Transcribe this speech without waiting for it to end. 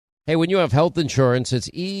Hey, when you have health insurance, it's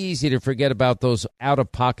easy to forget about those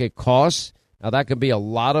out-of-pocket costs. Now, that can be a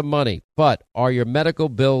lot of money, but are your medical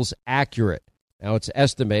bills accurate? Now, it's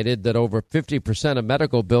estimated that over 50% of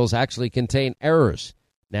medical bills actually contain errors.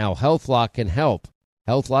 Now, HealthLock can help.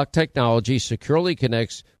 HealthLock technology securely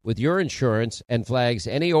connects with your insurance and flags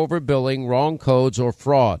any overbilling, wrong codes, or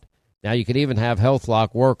fraud. Now, you can even have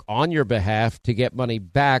HealthLock work on your behalf to get money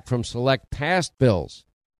back from select past bills.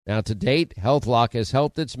 Now, to date, HealthLock has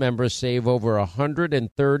helped its members save over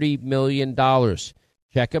 $130 million.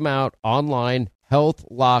 Check them out online,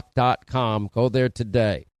 healthlock.com. Go there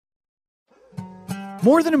today.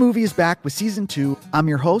 More Than a Movie is back with Season 2. I'm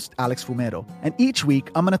your host, Alex Fumero, and each week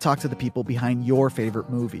I'm going to talk to the people behind your favorite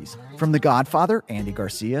movies. From The Godfather, Andy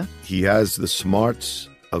Garcia. He has the smarts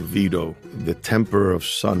of Vito, the temper of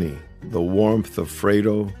Sonny, the warmth of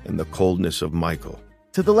Fredo, and the coldness of Michael.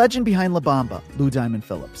 To the legend behind La Bamba, Lou Diamond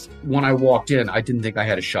Phillips. When I walked in, I didn't think I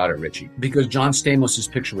had a shot at Richie because John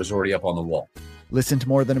Stamos' picture was already up on the wall. Listen to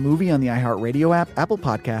More Than a Movie on the iHeartRadio app, Apple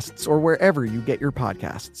Podcasts, or wherever you get your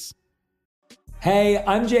podcasts. Hey,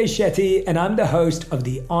 I'm Jay Shetty, and I'm the host of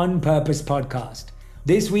the On Purpose podcast.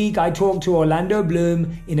 This week, I talked to Orlando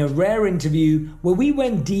Bloom in a rare interview where we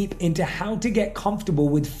went deep into how to get comfortable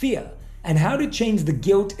with fear and how to change the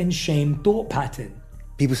guilt and shame thought pattern.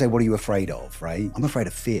 People say, what are you afraid of, right? I'm afraid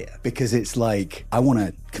of fear because it's like I want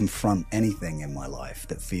to confront anything in my life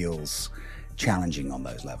that feels challenging on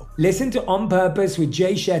those levels. Listen to On Purpose with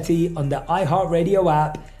Jay Shetty on the iHeartRadio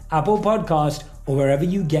app, Apple Podcast, or wherever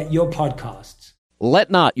you get your podcasts.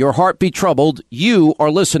 Let not your heart be troubled. You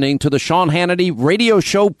are listening to the Sean Hannity Radio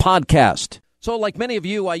Show podcast. So like many of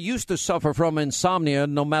you, I used to suffer from insomnia.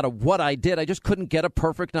 No matter what I did, I just couldn't get a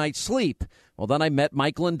perfect night's sleep. Well, then I met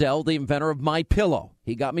Mike Lindell, the inventor of MyPillow.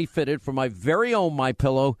 He got me fitted for my very own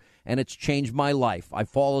MyPillow, and it's changed my life. I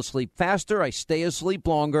fall asleep faster, I stay asleep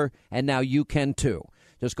longer, and now you can too.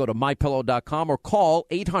 Just go to MyPillow.com or call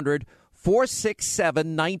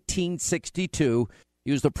 800-467-1962.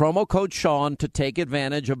 Use the promo code Sean to take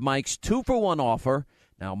advantage of Mike's 2-for-1 offer.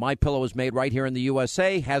 Now, MyPillow is made right here in the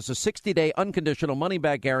USA, has a 60-day unconditional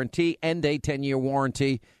money-back guarantee and a 10-year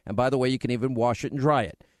warranty. And by the way, you can even wash it and dry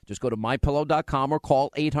it. Just go to MyPillow.com or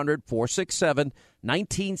call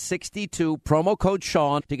 800-467-1962, promo code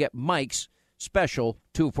Sean, to get Mike's special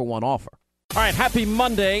 2-for-1 offer. All right, happy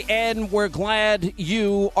Monday, and we're glad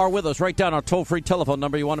you are with us. Write down our toll-free telephone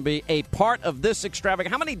number. You want to be a part of this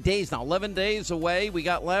extravagant. How many days now? 11 days away we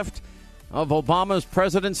got left of Obama's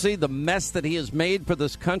presidency, the mess that he has made for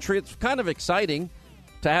this country. It's kind of exciting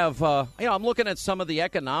to have, I'm looking at some of the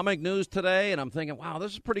economic news today, and I'm thinking, wow,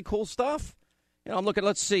 this is pretty cool stuff. I'm looking,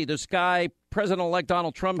 let's see, this guy, President-elect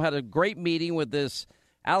Donald Trump, had a great meeting with this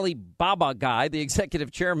Alibaba guy, the executive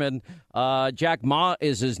chairman, Jack Ma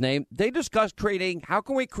is his name. They discussed how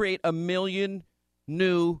can we create 1 million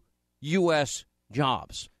new U.S.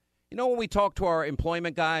 jobs? When we talk to our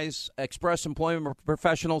employment guys, express employment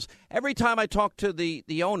professionals, every time I talk to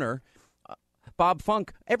the owner, Bob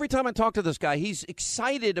Funk, every time I talk to this guy, he's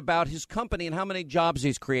excited about his company and how many jobs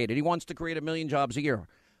he's created. He wants to create 1 million jobs a year.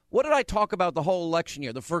 What did I talk about the whole election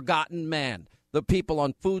year? The forgotten man, the people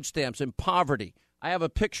on food stamps in poverty. I have a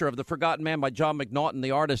picture of The Forgotten Man by John McNaughton,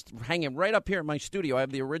 the artist, hanging right up here in my studio. I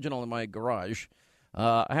have the original in my garage.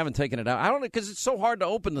 I haven't taken it out. I don't know, because it's so hard to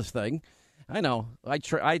open this thing. I know.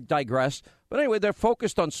 I digress. But anyway, they're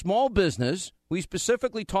focused on small business. We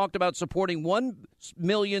specifically talked about supporting 1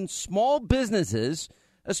 million small businesses,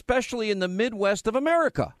 especially in the Midwest of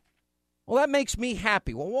America. Well, that makes me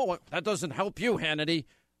happy. Well, that doesn't help you, Hannity.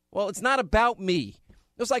 Well, it's not about me.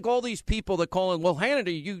 It's like all these people that call in, well,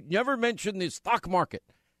 Hannity, you never mentioned the stock market.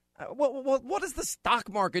 What does the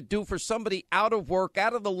stock market do for somebody out of work,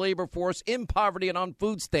 out of the labor force, in poverty, and on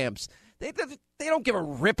food stamps? They don't give a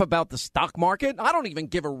rip about the stock market. I don't even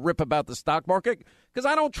give a rip about the stock market because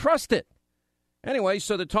I don't trust it. Anyway,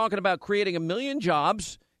 so they're talking about creating 1 million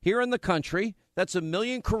jobs here in the country. That's 1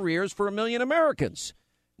 million careers for 1 million Americans.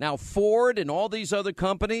 Now, Ford and all these other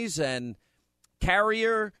companies and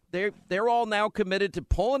Carrier, they're all now committed to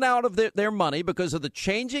pulling out of their money because of the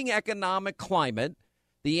changing economic climate,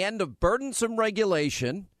 the end of burdensome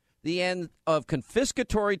regulation, the end of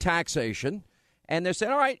confiscatory taxation. And they're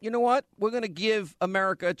saying, all right, you know what? We're going to give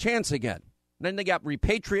America a chance again. And then they got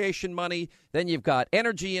repatriation money. Then you've got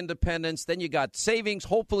energy independence. Then you got savings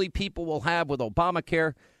hopefully people will have with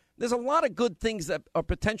Obamacare. There's a lot of good things that are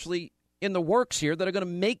potentially in the works here that are going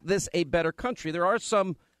to make this a better country. There are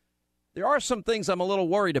some things I'm a little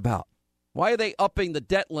worried about. Why are they upping the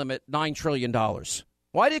debt limit $9 trillion?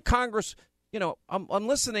 Why did Congress, I'm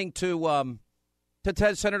listening to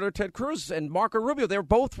Senator Ted Cruz and Marco Rubio. They're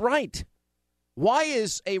both right. Why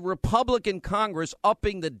is a Republican Congress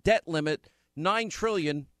upping the debt limit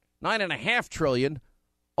 $9.5 trillion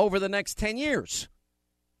over the next 10 years?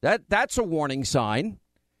 That's a warning sign.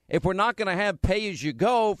 If we're not going to have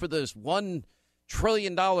pay-as-you-go for this $1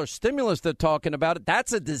 trillion stimulus they're talking about,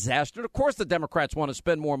 that's a disaster. Of course the Democrats want to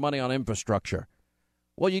spend more money on infrastructure.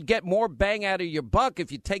 Well, you'd get more bang out of your buck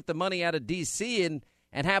if you take the money out of D.C. and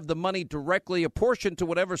have the money directly apportioned to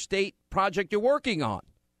whatever state project you're working on.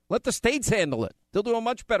 Let the states handle it. They'll do a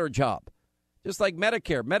much better job. Just like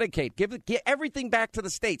Medicare, Medicaid, get everything back to the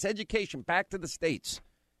states, education back to the states.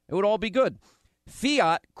 It would all be good.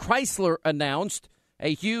 Fiat Chrysler announced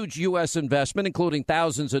a huge U.S. investment, including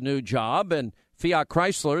thousands of new jobs, and Fiat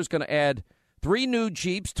Chrysler is going to add 3 new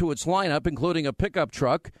Jeeps to its lineup, including a pickup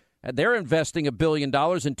truck. And they're investing $1 billion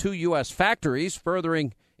in 2 U.S. factories,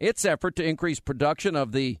 furthering its effort to increase production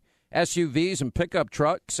of the SUVs and pickup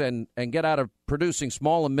trucks and get out of producing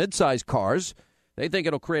small and mid-sized cars. They think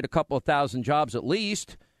it'll create a couple of thousand jobs at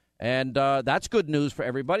least, and that's good news for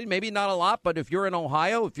everybody. Maybe not a lot, but if you're in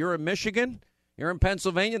Ohio, if you're in Michigan, you're in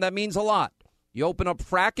Pennsylvania, that means a lot. You open up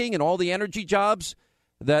fracking and all the energy jobs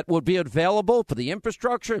that would be available for the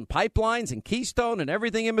infrastructure and pipelines and Keystone and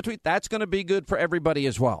everything in between. That's going to be good for everybody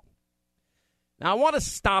as well. Now, I want to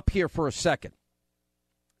stop here for a second.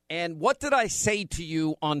 And what did I say to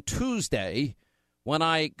you on Tuesday when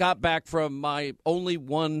I got back from my only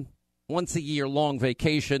once-a-year long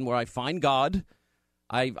vacation where I find God,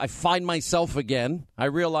 I find myself again, I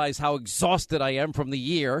realize how exhausted I am from the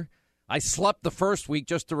year. I slept the first week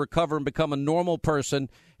just to recover and become a normal person,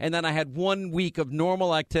 and then I had 1 week of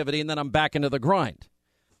normal activity, and then I'm back into the grind.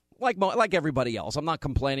 Like everybody else. I'm not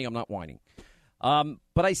complaining. I'm not whining.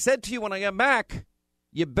 But I said to you when I got back,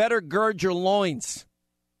 you better gird your loins.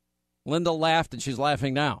 Linda laughed, and she's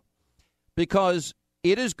laughing now, because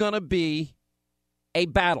it is going to be a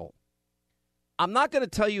battle. I'm not going to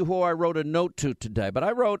tell you who I wrote a note to today, but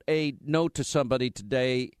I wrote a note to somebody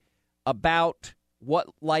today about what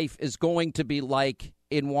life is going to be like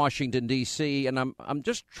in Washington, D.C., and I'm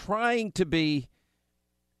just trying to be,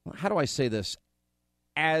 how do I say this,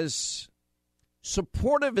 as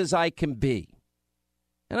supportive as I can be.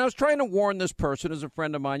 And I was trying to warn this person, as a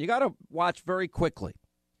friend of mine, you got to watch very quickly.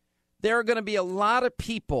 There are going to be a lot of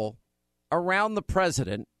people around the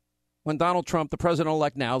president, when Donald Trump, the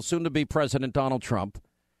president-elect now, soon to be President Donald Trump,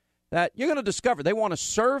 that you're going to discover they want to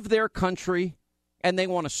serve their country and they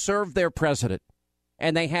want to serve their president.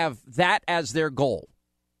 And they have that as their goal.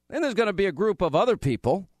 And there's going to be a group of other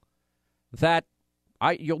people that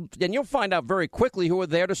you'll find out very quickly who are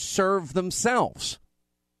there to serve themselves.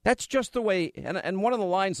 That's just the way. And one of the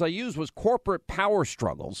lines I used was corporate power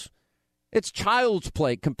struggles. It's child's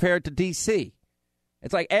play compared to D.C.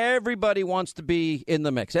 It's like everybody wants to be in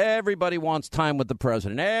the mix. Everybody wants time with the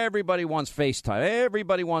president. Everybody wants FaceTime.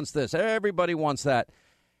 Everybody wants this. Everybody wants that.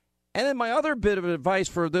 And then my other bit of advice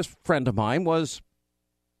for this friend of mine was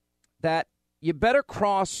that you better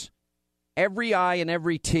cross every I and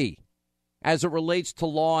every T as it relates to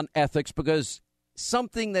law and ethics, because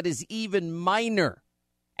something that is even minor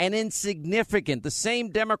and insignificant, the same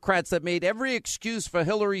Democrats that made every excuse for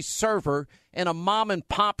Hillary's server in a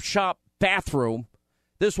mom-and-pop shop bathroom,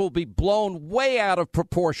 this will be blown way out of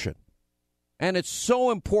proportion. And it's so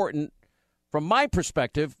important, from my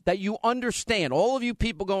perspective, that you understand, all of you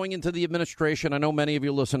people going into the administration, I know many of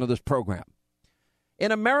you listen to this program.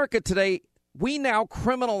 In America today, we now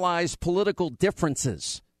criminalize political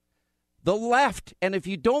differences. The left, and if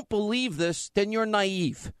you don't believe this, then you're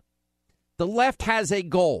naive. The left has a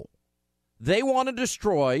goal. They want to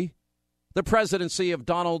destroy the presidency of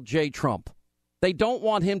Donald J. Trump. They don't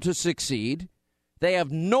want him to succeed. They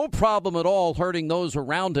have no problem at all hurting those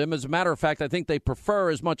around him. As a matter of fact, I think they prefer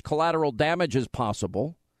as much collateral damage as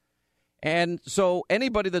possible. And so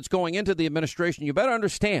anybody that's going into the administration, you better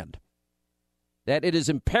understand that it is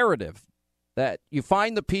imperative that you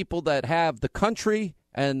find the people that have the country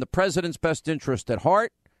and the president's best interest at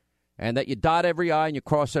heart, and that you dot every I and you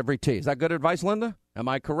cross every T. Is that good advice, Linda? Am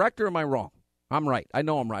I correct or am I wrong? I'm right. I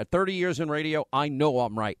know I'm right. 30 years in radio, I know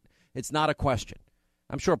I'm right. It's not a question.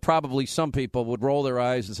 I'm sure probably some people would roll their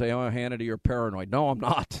eyes and say, oh, Hannity, you're paranoid. No, I'm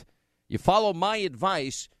not. You follow my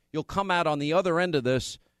advice, you'll come out on the other end of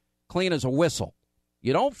this clean as a whistle.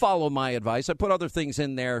 You don't follow my advice. I put other things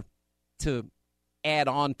in there to add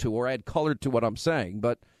on to or add color to what I'm saying,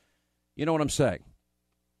 but you know what I'm saying.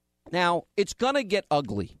 Now, it's going to get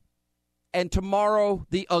ugly, and tomorrow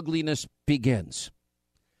the ugliness begins.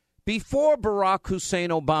 Before Barack Hussein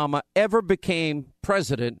Obama ever became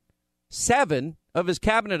president, 7 of his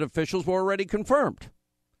cabinet officials were already confirmed.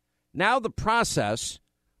 Now the process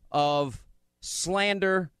of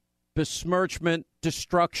slander besmirchment,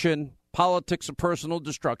 destruction, politics of personal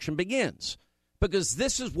destruction begins. Because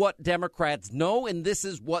this is what Democrats know, and this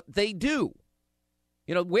is what they do.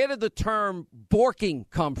 You know, where did the term borking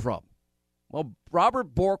come from? Well,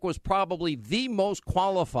 Robert Bork was probably the most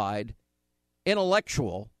qualified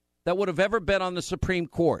intellectual that would have ever been on the Supreme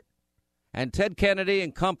Court. And Ted Kennedy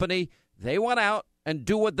and company, they went out and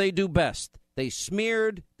do what they do best. They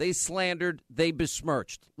smeared, they slandered, they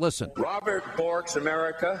besmirched. Listen. Robert Bork's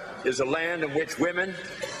America is a land in which women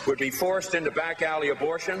would be forced into back alley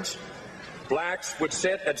abortions. Blacks would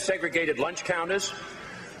sit at segregated lunch counters.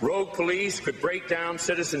 Rogue police could break down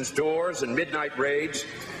citizens' doors in midnight raids.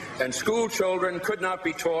 And school children could not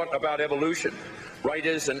be taught about evolution.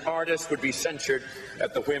 Writers and artists would be censured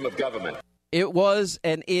at the whim of government. It was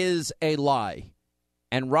and is a lie.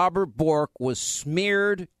 And Robert Bork was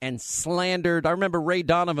smeared and slandered. I remember Ray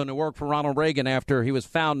Donovan, who worked for Ronald Reagan after he was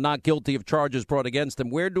found not guilty of charges brought against him.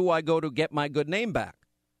 Where do I go to get my good name back?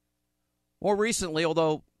 More recently,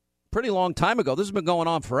 although pretty long time ago, this has been going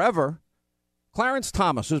on forever, Clarence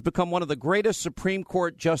Thomas, who's become one of the greatest Supreme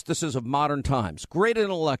Court justices of modern times, great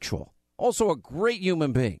intellectual, also a great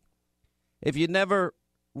human being. If you never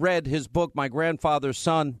read his book, My Grandfather's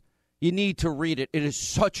Son, you need to read it. It is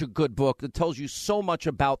such a good book. It tells you so much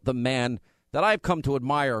about the man that I've come to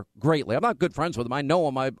admire greatly. I'm not good friends with him. I know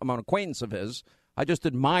him. I'm an acquaintance of his. I just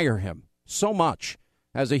admire him so much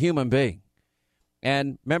as a human being.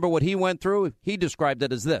 And remember what he went through? He described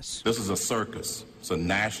it as this. This is a circus. It's a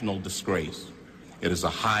national disgrace. It is a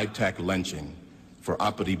high-tech lynching for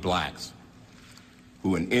uppity blacks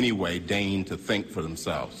who in any way deign to think for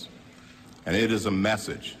themselves. And it is a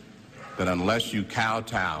message that unless you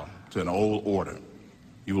kowtow to an old order,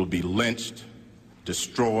 you will be lynched,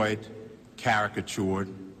 destroyed, caricatured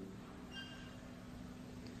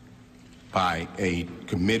by a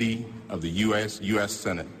committee of the U.S.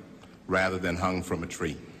 Senate rather than hung from a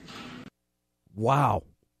tree. Wow.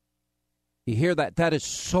 You hear that? That is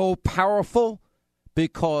so powerful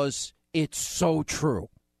because it's so true.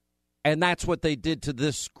 And that's what they did to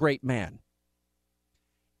this great man.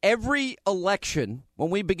 Every election, when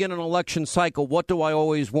we begin an election cycle, what do I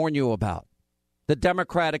always warn you about? The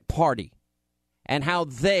Democratic Party and how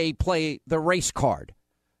they play the race card.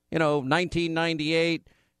 You know, 1998,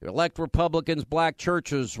 elect Republicans, black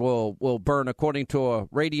churches will burn, according to a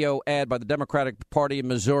radio ad by the Democratic Party in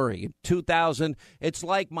Missouri. In 2000, it's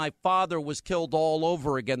like my father was killed all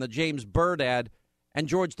over again, the James Byrd ad. And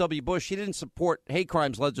George W. Bush, he didn't support hate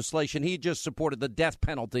crimes legislation. He just supported the death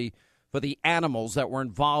penalty for the animals that were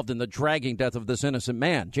involved in the dragging death of this innocent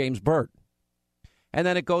man, James Byrd. And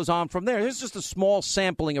then it goes on from there. Here's just a small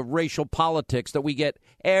sampling of racial politics that we get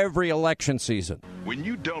every election season. When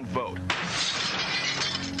you don't vote,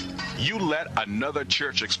 you let another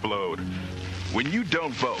church explode. When you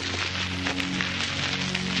don't vote,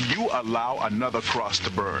 you allow another cross to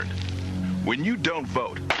burn. When you don't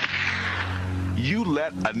vote, you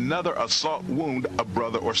let another assault wound a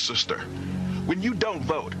brother or sister. When you don't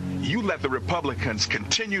vote, you let the Republicans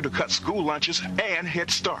continue to cut school lunches and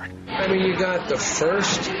Head Start. I mean, you got the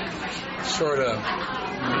first sort of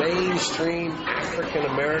mainstream African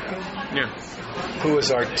American who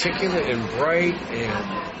is articulate and bright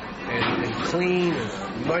and clean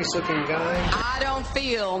and nice looking guy. I don't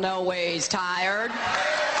feel no ways tired.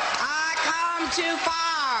 I come too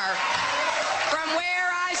far from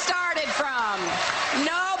where I started from.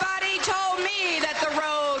 Nobody told me that the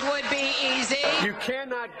road would be easy. You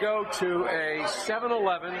cannot go to a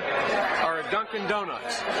 7-Eleven or a Dunkin'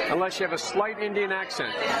 Donuts unless you have a slight Indian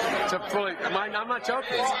accent. I'm not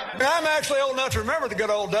joking. I'm actually old enough to remember the good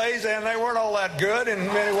old days, and they weren't all that good in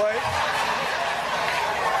many ways.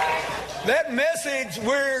 That message,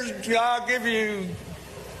 I'll give you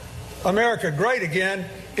America great again,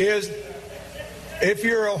 is if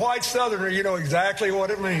you're a white Southerner, you know exactly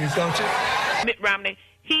what it means, don't you? Mitt Romney,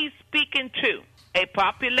 he's speaking to a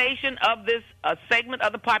population of this, a segment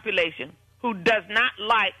of the population who does not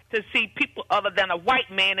like to see people other than a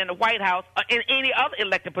white man in the White House or in any other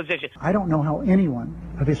elected position. I don't know how anyone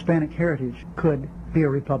of Hispanic heritage could be a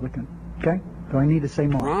Republican, okay? Do I need to say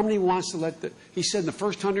more? Romney wants to he said in the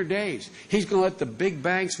first 100 days, he's going to let the big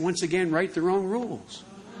banks once again write their own rules.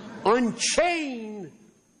 Unchain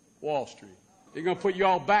Wall Street. They're going to put you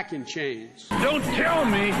all back in chains. Don't tell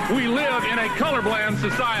me we live in a colorblind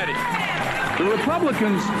society. The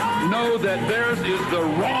Republicans know that theirs is the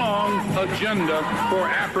wrong agenda for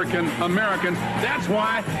African Americans. That's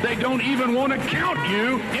why they don't even want to count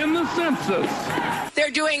you in the census.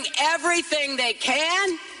 They're doing everything they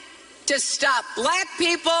can to stop black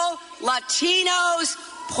people, Latinos,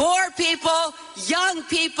 poor people, young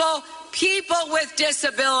people, people with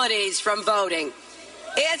disabilities from voting.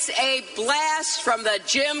 It's a blast from the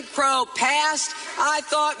Jim Crow past. I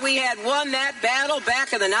thought we had won that battle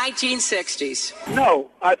back in the 1960s.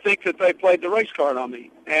 No, I think that they played the race card on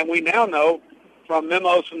me. And we now know from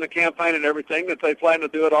memos from the campaign and everything that they plan to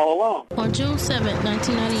do it all along. On June 7,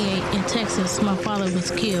 1998, in Texas, my father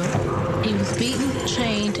was killed. He was beaten,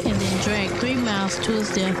 chained, and then dragged 3 miles to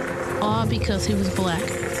his death, all because he was black.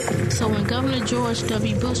 So when Governor George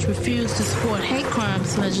W. Bush refused to support hate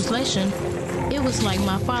crimes legislation, it was like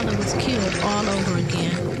my father was killed all over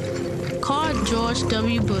again. Call George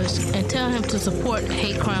W. Bush and tell him to support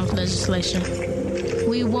hate crimes legislation.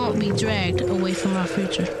 We won't be dragged away from our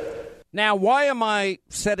future. Now, why am I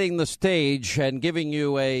setting the stage and giving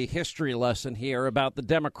you a history lesson here about the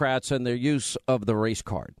Democrats and their use of the race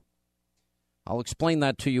card? I'll explain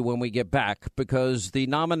that to you when we get back, because the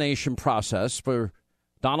nomination process for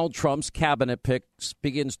Donald Trump's cabinet picks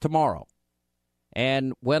begins tomorrow.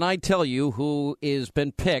 And when I tell you who has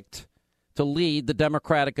been picked to lead the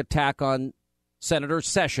Democratic attack on Senator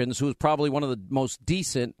Sessions, who's probably one of the most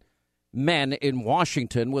decent men in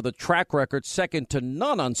Washington with a track record second to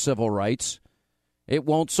none on civil rights, it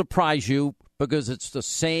won't surprise you, because it's the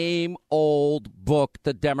same old book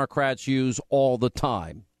the Democrats use all the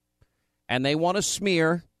time. And they want to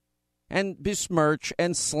smear and besmirch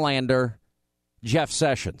and slander Jeff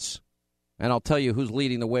Sessions. And I'll tell you who's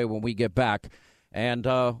leading the way when we get back and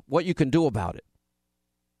what you can do about it.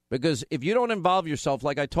 Because if you don't involve yourself,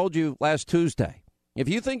 like I told you last Tuesday, if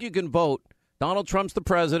you think you can vote Donald Trump's the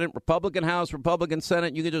president, Republican House, Republican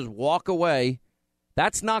Senate, you can just walk away,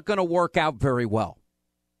 that's not going to work out very well.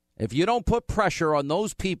 If you don't put pressure on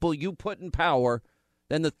those people you put in power,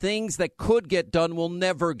 then the things that could get done will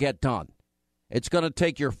never get done. It's going to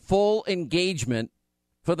take your full engagement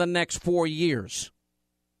for the next 4 years.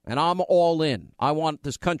 And I'm all in. I want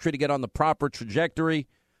this country to get on the proper trajectory.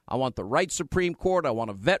 I want the right Supreme Court. I want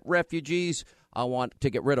to vet refugees. I want to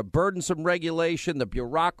get rid of burdensome regulation, the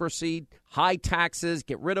bureaucracy, high taxes,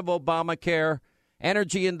 get rid of Obamacare,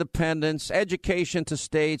 energy independence, education to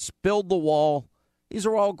states, build the wall. These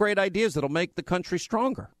are all great ideas that'll make the country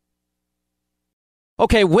stronger.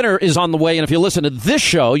 Okay, winter is on the way, and if you listen to this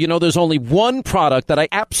show, you know there's only one product that I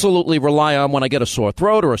absolutely rely on when I get a sore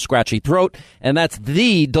throat or a scratchy throat, and that's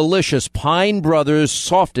the delicious Pine Brothers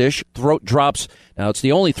Softish Throat Drops. Now, it's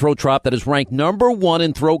the only throat drop that is ranked #1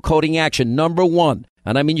 in throat coating action, #1.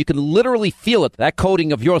 And I mean, you can literally feel it, that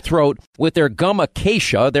coating of your throat, with their gum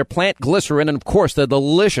acacia, their plant glycerin, and, of course, their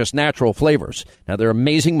delicious natural flavors. Now, they're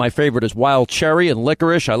amazing. My favorite is wild cherry and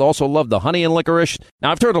licorice. I also love the honey and licorice.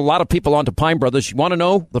 Now, I've turned a lot of people onto Pine Brothers. You want to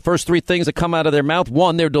know the first 3 things that come out of their mouth?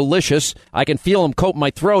 1, they're delicious. I can feel them coat my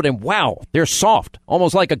throat, and wow, they're soft,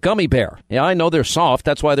 almost like a gummy bear. Yeah, I know they're soft.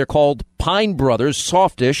 That's why they're called Pine Brothers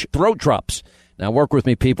Softish Throat Drops. Now, work with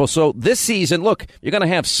me, people. So this season, look, you're going to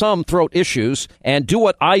have some throat issues, and do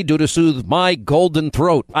what I do to soothe my golden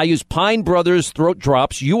throat. I use Pine Brothers Throat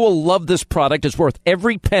Drops. You will love this product. It's worth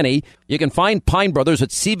every penny. You can find Pine Brothers at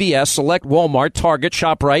CVS, Select, Walmart, Target,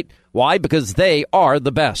 ShopRite. Why? Because they are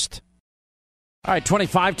the best. All right,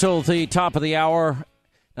 25 till the top of the hour.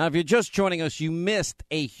 Now, if you're just joining us, you missed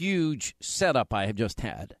a huge setup I have just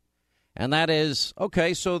had. And that is,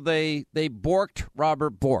 okay, so they borked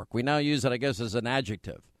Robert Bork. We now use it, I guess, as an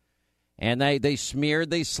adjective. And they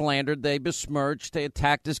smeared, they slandered, they besmirched, they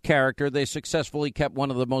attacked his character. They successfully kept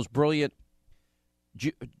one of the most brilliant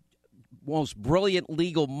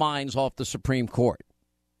legal minds off the Supreme Court.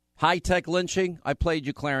 High-tech lynching, I played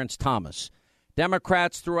you Clarence Thomas.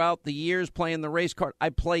 Democrats throughout the years playing the race card, I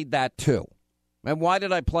played that too. And why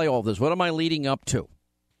did I play all this? What am I leading up to?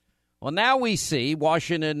 Well, now we see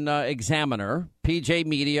Washington Examiner, PJ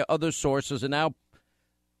Media, other sources are now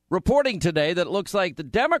reporting today that it looks like the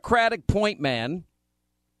Democratic point man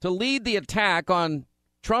to lead the attack on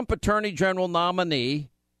Trump Attorney General nominee,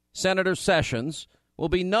 Senator Sessions, will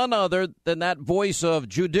be none other than that voice of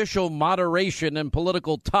judicial moderation and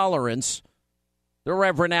political tolerance, the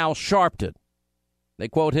Reverend Al Sharpton. They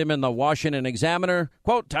quote him in the Washington Examiner,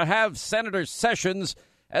 quote, "To have Senator Sessions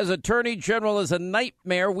as Attorney General is a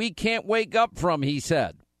nightmare we can't wake up from," he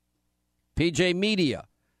said. PJ Media.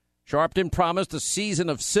 Sharpton promised a season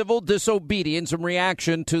of civil disobedience in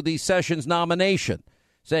reaction to the Sessions nomination,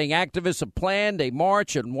 saying activists have planned a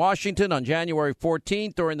march in Washington on January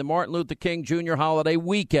 14th during the Martin Luther King Jr. holiday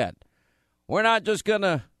weekend. We're not just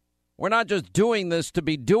doing this to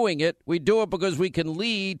be doing it. We do it because we can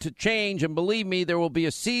lead to change. And believe me, there will be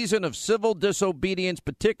a season of civil disobedience,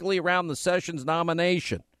 particularly around the Sessions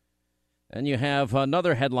nomination. And you have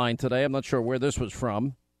another headline today. I'm not sure where this was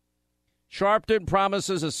from. Sharpton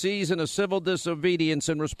promises a season of civil disobedience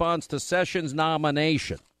in response to Sessions'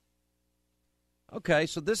 nomination. Okay,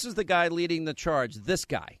 so this is the guy leading the charge, this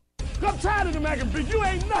guy. I'm tired of the McAfee. You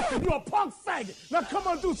ain't nothing. You a punk faggot. Now come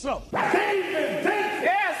on, do something. David,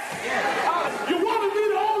 yes. You want to be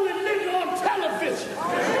the only nigga on television.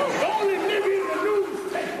 The only nigga in the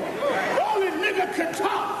newspaper. The only nigga can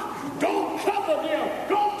talk. Don't cover them.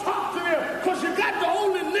 Don't talk to them. Because you got the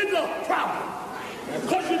only nigga problem.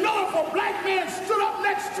 Because you know if a black man stood up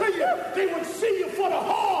next to you, they would see you for the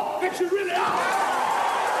whore that you really are.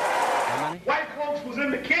 White folks was in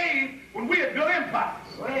the cave when we had built empires.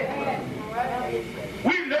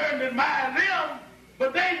 We learned to admire them,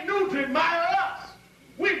 but they knew to admire us.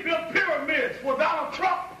 We built pyramids before Donald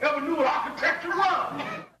Trump ever knew what architecture was.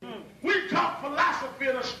 We taught philosophy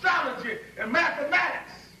and astrology and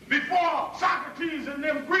mathematics before Socrates and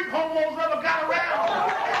them Greek homos ever got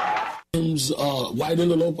around. White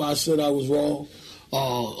interloper, I said I was wrong.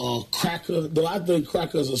 Cracker, though I think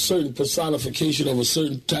cracker is a certain personification of a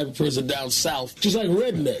certain type of person down south, just like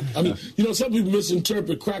redneck. I mean, you know, some people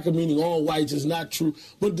misinterpret cracker meaning all whites is not true,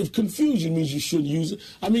 but the confusion means you shouldn't use it.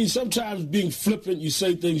 I mean, sometimes being flippant, you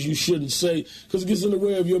say things you shouldn't say because it gets in the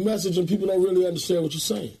way of your message and people don't really understand what you're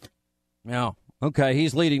saying. Yeah, okay,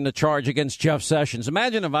 he's leading the charge against Jeff Sessions.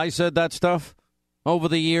 Imagine if I said that stuff over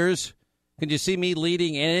the years. Could you see me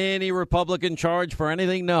leading any Republican charge for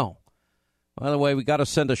anything? No. By the way, we got to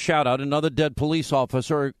send a shout out. Another dead police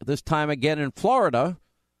officer, this time again in Florida,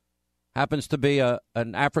 happens to be an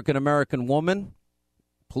African-American woman,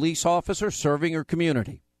 police officer serving her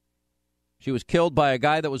community. She was killed by a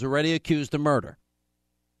guy that was already accused of murder.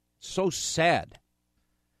 So sad.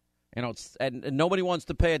 You know, and nobody wants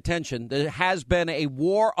to pay attention. There has been a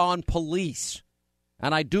war on police.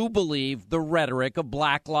 And I do believe the rhetoric of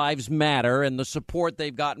Black Lives Matter and the support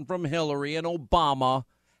they've gotten from Hillary and Obama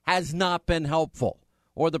has not been helpful,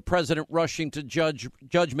 or the president rushing to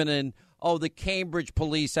judgment in, the Cambridge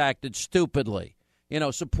police acted stupidly,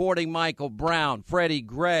 supporting Michael Brown, Freddie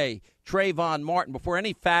Gray, Trayvon Martin before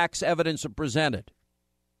any facts, evidence are presented.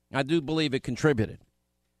 I do believe it contributed.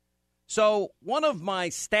 So one of my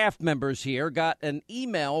staff members here got an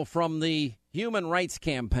email from the Human Rights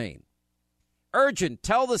Campaign. Urgent,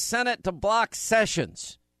 tell the Senate to block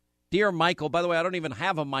Sessions. Dear Michael, by the way, I don't even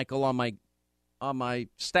have a Michael on my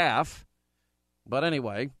staff. But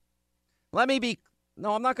anyway, no,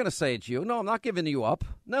 I'm not going to say it's you. No, I'm not giving you up.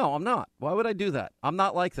 No, I'm not. Why would I do that? I'm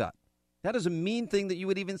not like that. That is a mean thing that you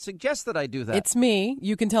would even suggest that I do that. It's me.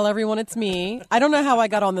 You can tell everyone it's me. I don't know how I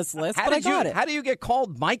got on this list, but I got it. How do you get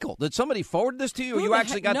called Michael? Did somebody forward this to you, or you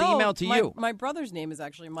actually got the email to you? My brother's name is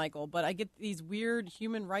actually Michael, but I get these weird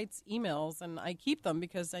human rights emails, and I keep them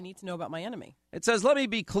because I need to know about my enemy. It says, let me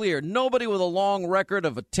be clear. Nobody with a long record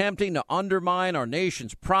of attempting to undermine our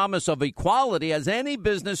nation's promise of equality has any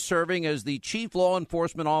business serving as the chief law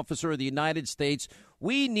enforcement officer of the United States.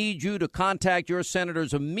 We need you to contact your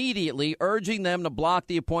senators immediately, urging them to block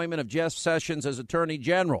the appointment of Jeff Sessions as Attorney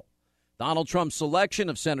General. Donald Trump's selection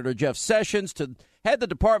of Senator Jeff Sessions to head the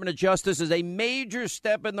Department of Justice is a major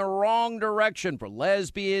step in the wrong direction for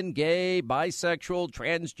lesbian, gay, bisexual,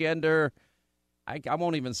 transgender, I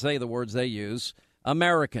won't even say the words they use,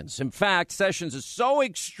 Americans. In fact, Sessions is so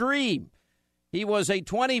extreme. He was a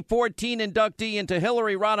 2014 inductee into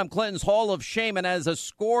Hillary Rodham Clinton's Hall of Shame and has a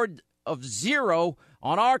score of 0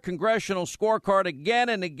 on our congressional scorecard again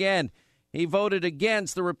and again. He voted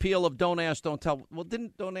against the repeal of Don't Ask, Don't Tell. Well,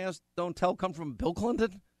 didn't Don't Ask, Don't Tell come from Bill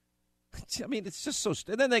Clinton? I mean, it's just so...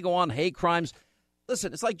 And then they go on hate crimes.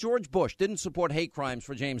 Listen, it's like George Bush didn't support hate crimes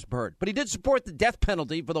for James Byrd, but he did support the death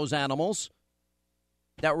penalty for those animals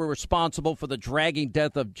that were responsible for the dragging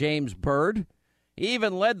death of James Byrd. He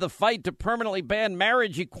even led the fight to permanently ban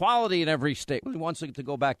marriage equality in every state. He wants it to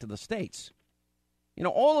go back to the states.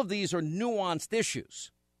 All of these are nuanced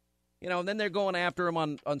issues. And then they're going after him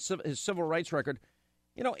on his civil rights record.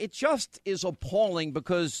 It just is appalling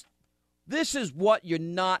because this is what you're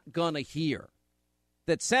not going to hear.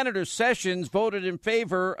 That Senator Sessions voted in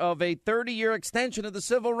favor of a 30-year extension of the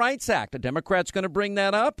Civil Rights Act. A Democrat's going to bring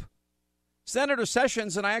that up? Senator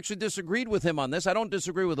Sessions, and I actually disagreed with him on this. I don't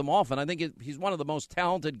disagree with him often. I think he's one of the most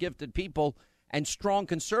talented, gifted people and strong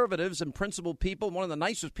conservatives and principled people, one of the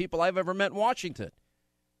nicest people I've ever met in Washington.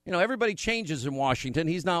 Everybody changes in Washington.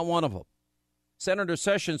 He's not one of them. Senator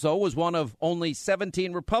Sessions, though, was one of only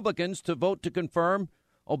 17 Republicans to vote to confirm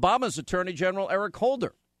Obama's Attorney General Eric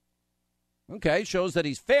Holder. Okay, shows that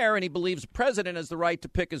he's fair and he believes the president has the right to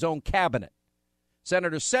pick his own cabinet.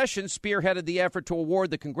 Senator Sessions spearheaded the effort to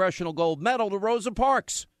award the Congressional Gold Medal to Rosa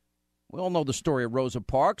Parks. We all know the story of Rosa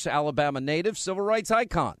Parks, Alabama native, civil rights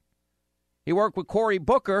icon. He worked with Cory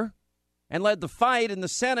Booker and led the fight in the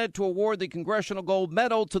Senate to award the Congressional Gold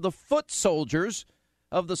Medal to the foot soldiers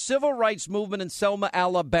of the civil rights movement in Selma,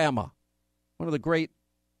 Alabama. One of the great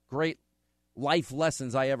life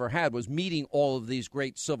lessons I ever had was meeting all of these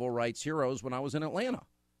great civil rights heroes when I was in Atlanta.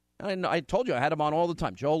 And I told you I had them on all the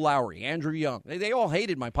time. Joe Lowery, Andrew Young. They all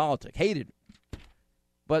hated my politics, hated.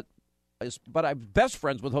 But I'm best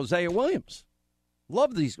friends with Hosea Williams.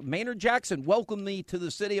 Love these. Maynard Jackson welcomed me to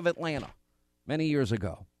the city of Atlanta many years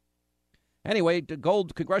ago. Anyway, the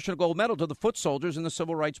Congressional Gold Medal to the foot soldiers in the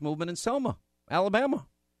civil rights movement in Selma, Alabama.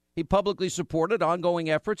 He publicly supported ongoing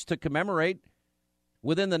efforts to commemorate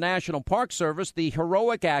within the National Park Service the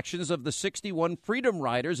heroic actions of the 61 Freedom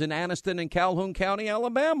Riders in Anniston and Calhoun County,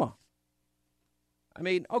 Alabama. I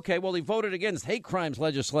mean, okay, well, he voted against hate crimes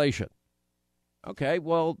legislation. Okay,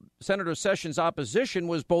 well, Senator Sessions' opposition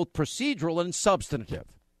was both procedural and substantive.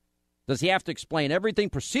 Does he have to explain everything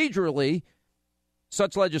procedurally?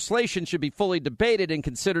 Such legislation should be fully debated and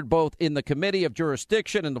considered both in the committee of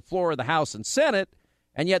jurisdiction and the floor of the House and Senate,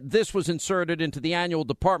 and yet this was inserted into the annual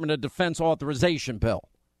Department of Defense authorization bill.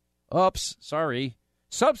 Oops, sorry.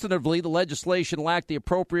 Substantively, the legislation lacked the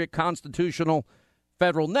appropriate constitutional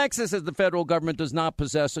federal nexus as the federal government does not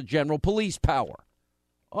possess a general police power.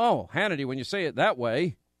 Oh, Hannity, when you say it that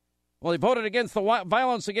way. Well, he voted against the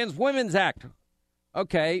Violence Against Women's Act.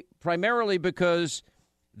 Okay, primarily because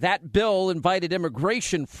that bill invited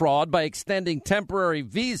immigration fraud by extending temporary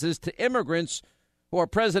visas to immigrants who are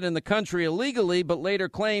present in the country illegally but later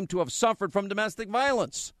claim to have suffered from domestic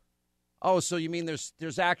violence. Oh, so you mean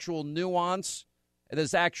there's actual nuance,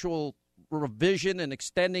 there's actual revision and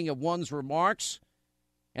extending of one's remarks?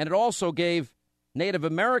 And it also gave Native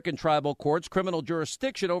American tribal courts criminal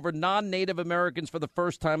jurisdiction over non-Native Americans for the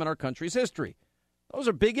first time in our country's history. Those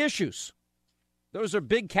are big issues. Those are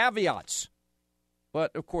big caveats.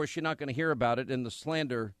 But, of course, you're not going to hear about it in the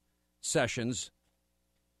slander sessions.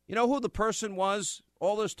 You know who the person was?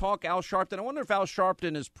 All this talk, Al Sharpton. I wonder if Al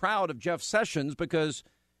Sharpton is proud of Jeff Sessions because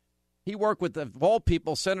he worked with, of all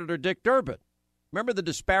people, Senator Dick Durbin. Remember the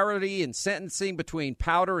disparity in sentencing between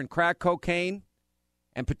powder and crack cocaine?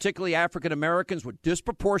 And particularly African Americans were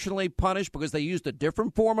disproportionately punished because they used a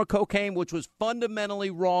different form of cocaine, which was fundamentally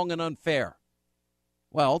wrong and unfair.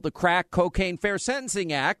 Well, the Crack Cocaine Fair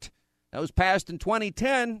Sentencing Act that was passed in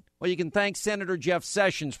 2010, well, you can thank Senator Jeff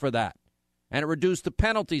Sessions for that. And it reduced the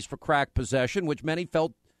penalties for crack possession, which many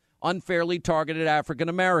felt unfairly targeted African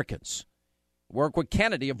Americans. Worked with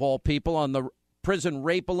Kennedy, of all people, on the Prison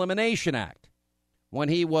Rape Elimination Act. When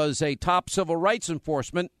he was a top civil rights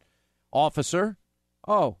enforcement officer,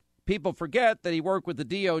 oh, people forget that he worked with the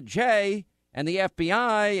DOJ and the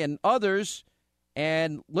FBI and others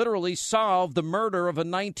and literally solved the murder of a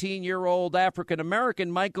 19-year-old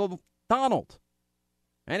African-American, Michael Donald.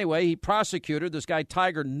 Anyway, he prosecuted this guy,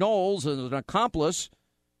 Tiger Knowles, as an accomplice,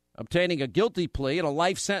 obtaining a guilty plea and a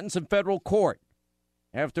life sentence in federal court.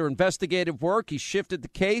 After investigative work, he shifted the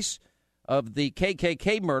case of the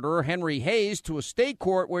KKK murderer, Henry Hayes, to a state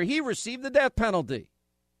court where he received the death penalty.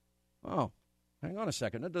 Oh, hang on a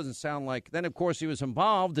second. That doesn't sound like... Then, of course, he was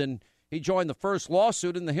involved and he joined the first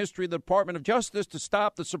lawsuit in the history of the Department of Justice to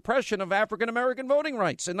stop the suppression of African-American voting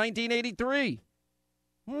rights in 1983.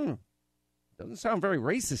 Doesn't sound very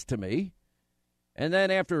racist to me. And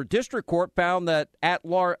then after a district court found that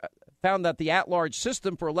the at-large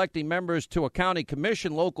system for electing members to a county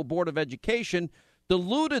commission, local board of education,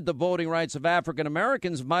 diluted the voting rights of African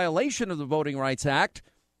Americans in violation of the Voting Rights Act,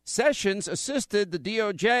 Sessions assisted the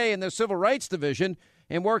DOJ and the Civil Rights Division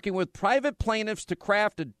in working with private plaintiffs to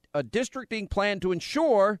craft a districting plan to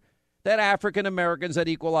ensure that African Americans had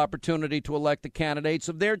equal opportunity to elect the candidates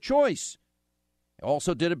of their choice. He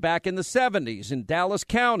also did it back in the 70s in Dallas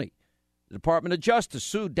County. The Department of Justice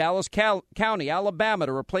sued Dallas County, Alabama,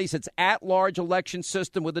 to replace its at-large election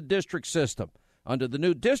system with a district system. Under the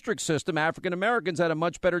new district system, African Americans had a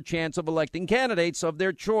much better chance of electing candidates of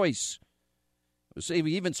their choice. It was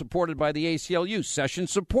even supported by the ACLU.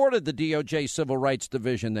 Sessions supported the DOJ Civil Rights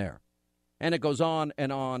Division there. And it goes on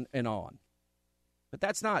and on and on. But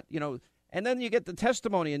that's not, and then you get the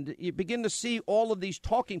testimony and you begin to see all of these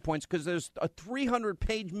talking points because there's a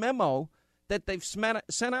 300-page memo that they've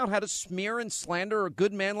sent out how to smear and slander a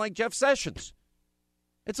good man like Jeff Sessions.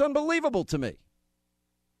 It's unbelievable to me.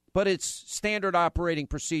 But it's standard operating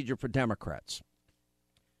procedure for Democrats.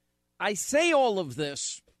 I say all of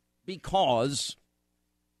this because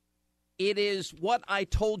it is what I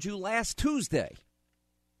told you last Tuesday.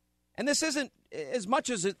 And this isn't, as much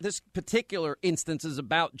as this particular instance is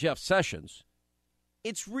about Jeff Sessions,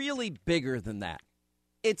 it's really bigger than that.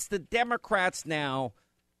 It's the Democrats now.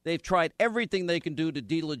 They've tried everything they can do to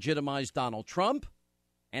delegitimize Donald Trump.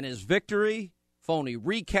 And his victory, phony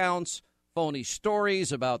recounts, phony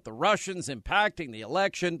stories about the Russians impacting the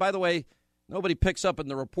election. By the way, nobody picks up in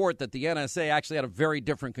the report that the NSA actually had a very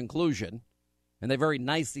different conclusion. And they very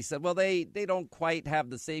nicely said, well, they don't quite have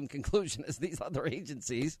the same conclusion as these other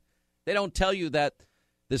agencies. They don't tell you that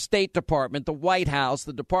the State Department, the White House,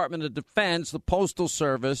 the Department of Defense, the Postal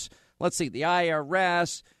Service, let's see, the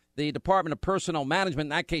IRS, the Department of Personnel Management, in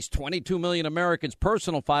that case, 22 million Americans'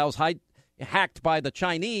 personal files hacked by the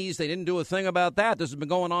Chinese. They didn't do a thing about that. This has been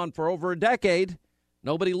going on for over a decade.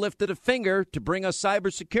 Nobody lifted a finger to bring us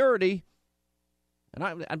cybersecurity.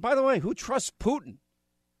 And by the way, who trusts Putin?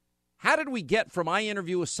 How did we get from I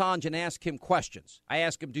interview Assange and ask him questions? I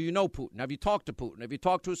ask him, do you know Putin? Have you talked to Putin? Have you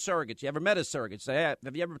talked to his surrogates? You ever met his surrogates?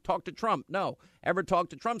 Have you ever talked to Trump? No. Ever talked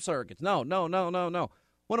to Trump's surrogates? No.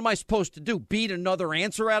 What am I supposed to do? Beat another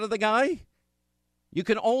answer out of the guy? You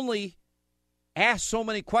can only ask so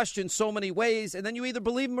many questions so many ways, and then you either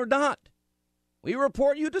believe him or not. We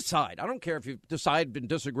report, you decide. I don't care if you decide and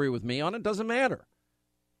disagree with me on it. It doesn't matter.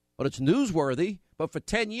 But it's newsworthy. But for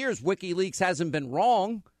 10 years, WikiLeaks hasn't been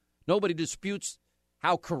wrong. Nobody disputes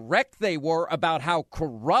how correct they were about how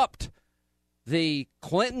corrupt the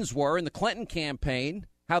Clintons were in the Clinton campaign,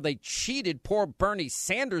 how they cheated poor Bernie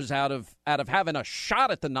Sanders out of having a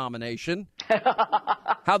shot at the nomination,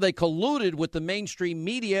 how they colluded with the mainstream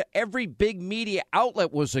media. Every big media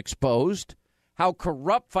outlet was exposed, how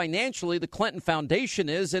corrupt financially the Clinton Foundation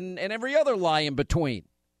is, and every other lie in between.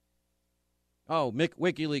 Oh,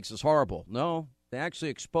 WikiLeaks is horrible. No. They actually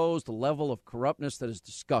exposed the level of corruptness that is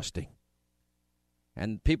disgusting.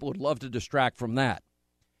 And people would love to distract from that.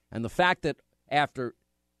 And the fact that after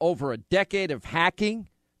over a decade of hacking,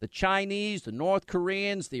 the Chinese, the North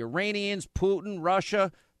Koreans, the Iranians, Putin,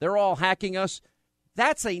 Russia, they're all hacking us.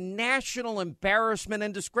 That's a national embarrassment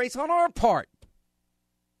and disgrace on our part.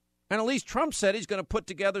 And at least Trump said he's going to put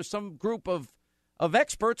together some group of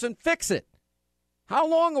experts and fix it. How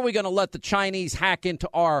long are we going to let the Chinese hack into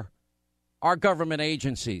our government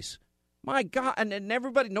agencies? My God, and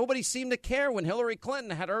nobody seemed to care when Hillary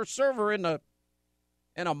Clinton had her server in a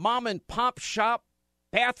mom and pop shop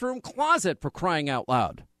bathroom closet, for crying out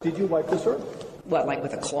loud. Did you wipe the server? What, like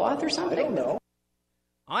with a cloth or something? I don't know.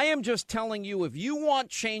 I am just telling you, if you want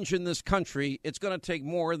change in this country, it's going to take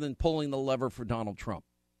more than pulling the lever for Donald Trump.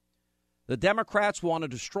 The Democrats want to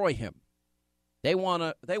destroy him. They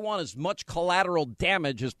want as much collateral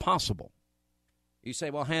damage as possible. You say,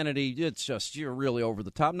 well, Hannity, it's just, you're really over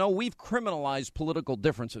the top. No, we've criminalized political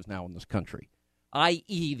differences now in this country,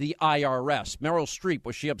 i.e. the IRS. Meryl Streep,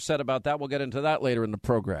 was she upset about that? We'll get into that later in the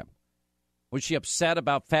program. Was she upset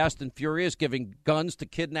about Fast and Furious giving guns to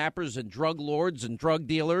kidnappers and drug lords and drug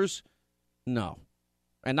dealers? No.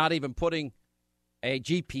 And not even putting a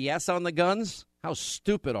GPS on the guns? How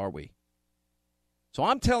stupid are we? So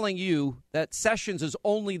I'm telling you that Sessions is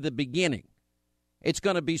only the beginning. It's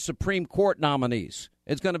going to be Supreme Court nominees.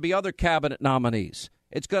 It's going to be other cabinet nominees.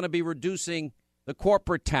 It's going to be reducing the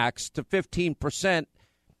corporate tax to 15%,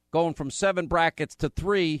 going from 7 brackets to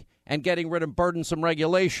 3, and getting rid of burdensome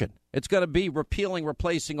regulation. It's going to be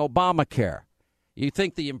replacing Obamacare. You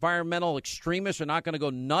think the environmental extremists are not going to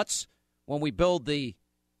go nuts when we build the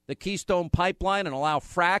Keystone Pipeline and allow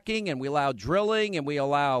fracking and we allow drilling and we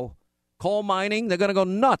allow coal mining? They're going to go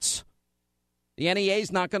nuts. The NEA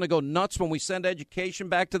is not going to go nuts when we send education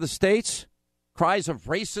back to the states. Cries of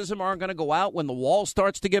racism aren't going to go out when the wall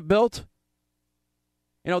starts to get built.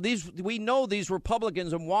 You know, we know these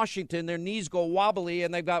Republicans in Washington, their knees go wobbly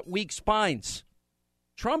and they've got weak spines.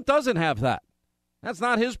 Trump doesn't have that. That's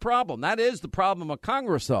not his problem. That is the problem of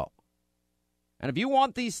Congress, though. And if you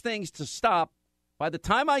want these things to stop, by the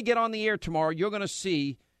time I get on the air tomorrow, you're going to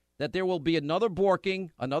see that there will be another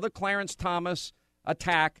Borking, another Clarence Thomas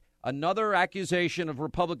attack, another accusation of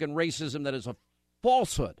Republican racism that is a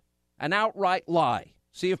falsehood, an outright lie.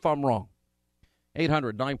 See if I'm wrong.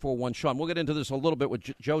 800-941-SEAN. We'll get into this a little bit with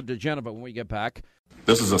Joe DeGenova when we get back.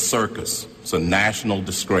 This is a circus. It's a national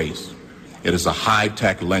disgrace. It is a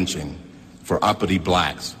high-tech lynching for uppity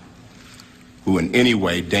blacks who in any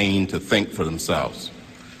way deign to think for themselves.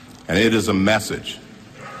 And it is a message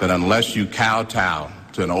that unless you kowtow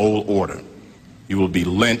to an old order, you will be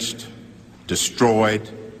lynched, destroyed,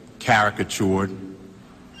 caricatured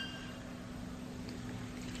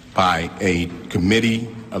by a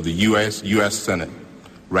committee of the U.S. Senate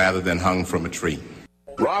rather than hung from a tree.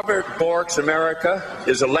 Robert Bork's America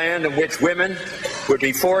is a land in which women would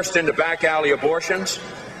be forced into back alley abortions,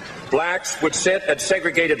 blacks would sit at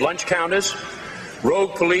segregated lunch counters,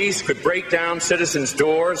 rogue police could break down citizens'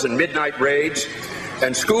 doors in midnight raids,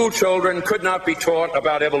 and school children could not be taught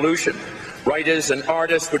about evolution. Writers and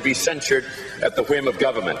artists would be censured at the whim of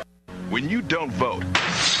government. When you don't vote,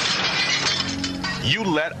 you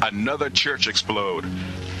let another church explode.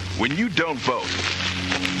 When you don't vote,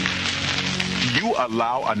 you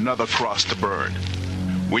allow another cross to burn.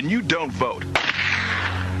 When you don't vote,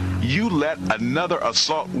 you let another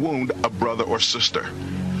assault wound a brother or sister.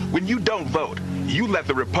 When you don't vote, you let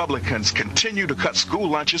the Republicans continue to cut school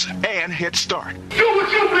lunches and Head Start. Do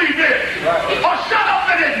what you believe in, or shut up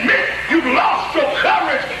and admit you've lost your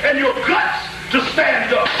courage and your guts to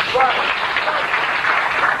stand up.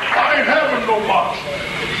 I ain't having no march.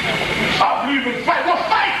 I believe in fight. Well,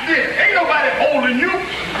 fight then. Ain't nobody holding you.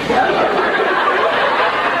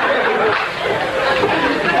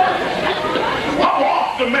 I'm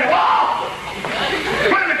off the man. Off.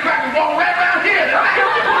 Put in the crackers walk right around here.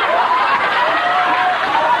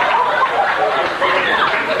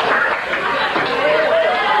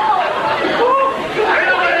 Ain't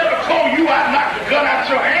nobody ever told you I knocked the gun out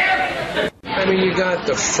your hand. I mean, you got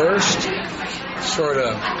the first sort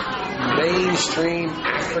of mainstream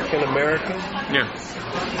African American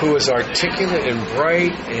who is articulate and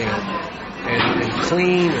bright and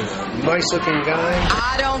clean and a nice looking guy.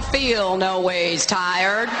 I don't feel no ways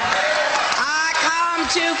tired. I come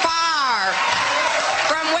too far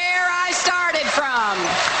from where I started from.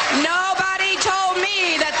 Nobody told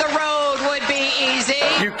me that the road would be easy.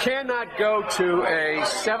 You cannot go to a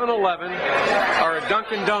 7-Eleven or a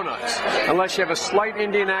Dunkin' Donuts unless you have a slight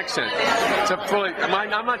Indian accent.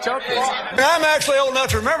 I'm not joking. I'm actually old enough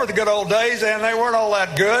to remember the good old days, and they weren't all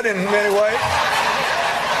that good in many ways.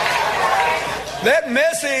 That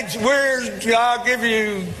message, I'll give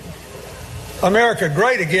you America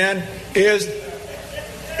great again, is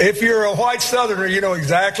if you're a white Southerner, you know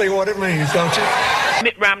exactly what it means, don't you?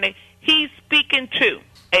 Mitt Romney, he's speaking to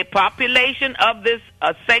a population of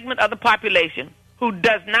a segment of the population who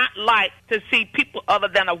does not like to see people other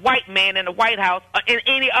than a white man in the White House or in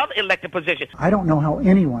any other elected position. I don't know how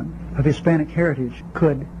anyone of Hispanic heritage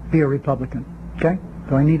could be a Republican. Okay?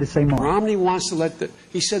 Do I need to say more? Romney wants to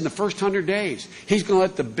he said in the first 100 days, he's going to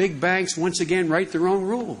let the big banks once again write their own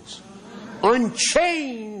rules.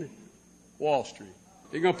 Unchain Wall Street.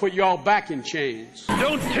 They're going to put you all back in chains.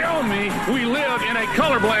 Don't tell me we live in a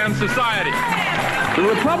colorblind society. The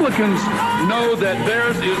Republicans know that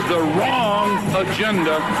theirs is the wrong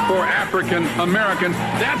agenda for African Americans.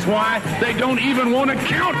 That's why they don't even want to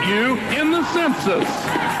count you in the census.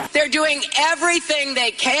 They're doing everything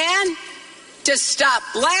they can to stop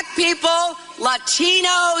black people,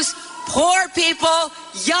 Latinos, poor people,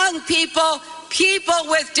 young people, people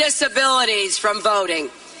with disabilities from voting.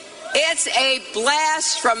 It's a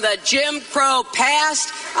blast from the Jim Crow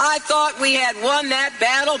past. I thought we had won that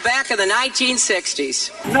battle back in the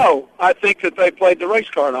 1960s. No, I think that they played the race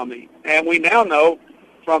card on me. And we now know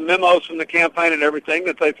from memos from the campaign and everything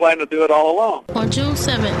that they plan to do it all along. On June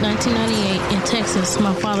 7, 1998, in Texas,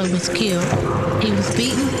 my father was killed. He was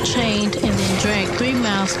beaten, chained, and then dragged 3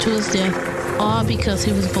 miles to his death, all because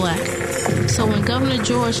he was black. So when Governor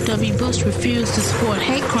George W. Bush refused to support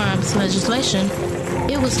hate crimes legislation,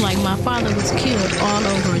 it was like my father was killed all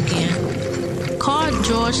over again. Call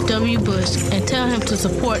George W. Bush and tell him to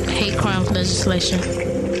support hate crimes legislation.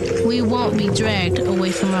 We won't be dragged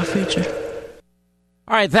away from our future.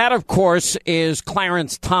 All right, that, of course, is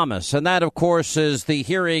Clarence Thomas. And that, of course, is the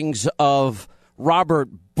hearings of Robert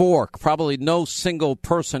Bork. Probably no single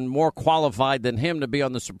person more qualified than him to be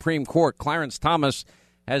on the Supreme Court. Clarence Thomas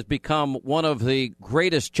has become one of the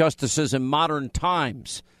greatest justices in modern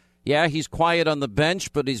times. Yeah, he's quiet on the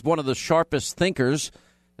bench, but he's one of the sharpest thinkers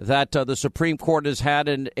that the Supreme Court has had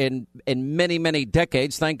in many, many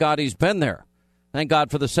decades. Thank God he's been there. Thank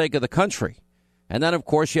God for the sake of the country. And then, of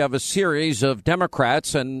course, you have a series of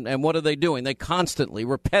Democrats, and what are they doing? They constantly,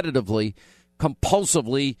 repetitively,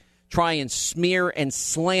 compulsively try and smear and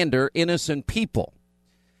slander innocent people.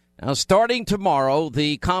 Now, starting tomorrow,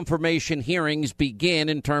 the confirmation hearings begin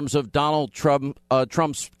in terms of Donald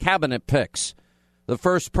Trump's cabinet picks. The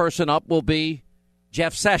first person up will be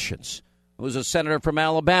Jeff Sessions, who is a senator from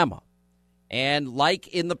Alabama. And like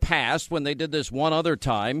in the past, when they did this one other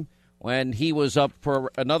time, when he was up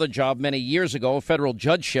for another job many years ago, a federal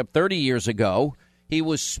judgeship 30 years ago, he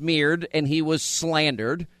was smeared and he was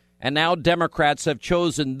slandered. And now Democrats have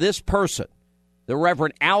chosen this person, the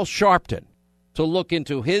Reverend Al Sharpton, to look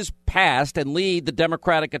into his past and lead the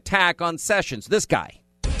Democratic attack on Sessions. This guy.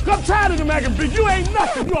 I'm tired of the American bitch. You ain't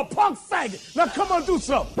nothing. You a punk faggot. Now come on, do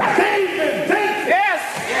something. David,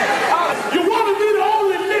 yes. You want to be the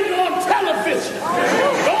only nigga on television.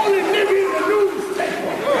 The only nigga in the newspaper.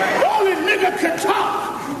 The only nigga can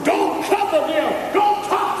talk. Don't cover them. Don't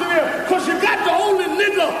talk to them. Because you got the only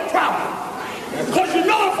nigga problem.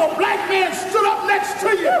 a black man stood up next to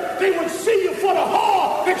you, they would see you for the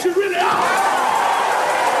whore that you really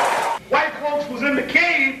are. White folks was in the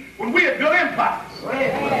cave when we had built empires.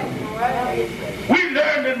 We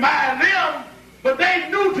learned to admire them, but they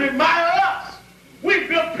knew to admire us. We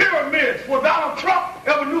built pyramids before Donald Trump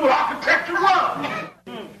ever knew what architecture was.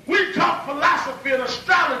 We taught philosophy and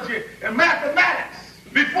astrology and mathematics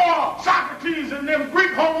before Socrates and them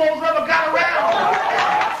Greek homos ever got around.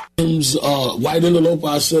 White interloper,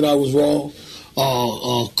 I said I was wrong.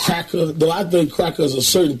 Cracker, though I think cracker is a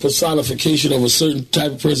certain personification of a certain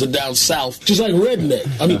type of person down south, just like redneck.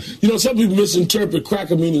 I mean, some people misinterpret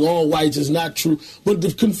cracker meaning all whites is not true, but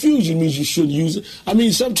the confusion means you shouldn't use it. I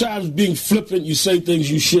mean, sometimes being flippant, you say things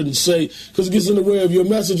you shouldn't say because it gets in the way of your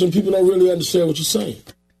message and people don't really understand what you're saying.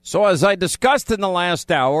 So as I discussed in the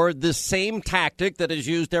last hour, this same tactic that is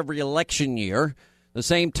used every election year, the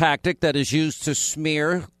same tactic that is used to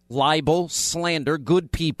smear, libel, slander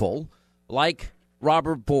good people like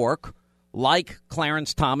Robert Bork, like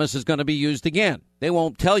Clarence Thomas, is going to be used again. They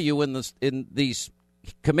won't tell you in these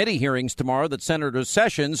committee hearings tomorrow that Senator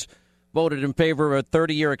Sessions voted in favor of a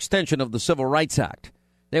 30-year extension of the Civil Rights Act.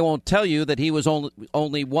 They won't tell you that he was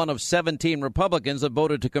only one of 17 Republicans that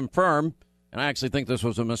voted to confirm, and I actually think this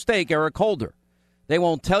was a mistake, Eric Holder. They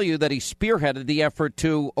won't tell you that he spearheaded the effort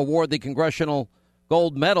to award the Congressional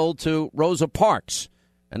Gold Medal to Rosa Parks,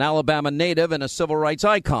 an Alabama native and a civil rights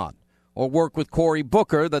icon, or work with Cory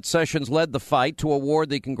Booker that Sessions led the fight to award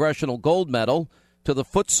the Congressional Gold Medal to the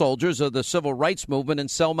foot soldiers of the civil rights movement in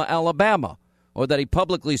Selma, Alabama, or that he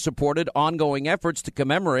publicly supported ongoing efforts to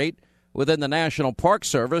commemorate within the National Park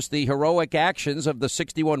Service the heroic actions of the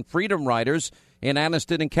 61 Freedom Riders in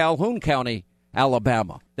Anniston and Calhoun County,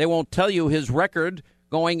 Alabama. They won't tell you his record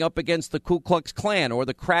going up against the Ku Klux Klan or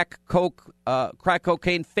the crack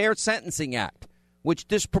cocaine Fair Sentencing Act, which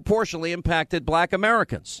disproportionately impacted black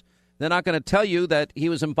Americans. They're not going to tell you that he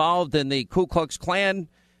was involved in the Ku Klux Klan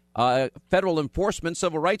federal enforcement,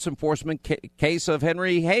 civil rights enforcement case of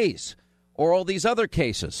Henry Hayes, or all these other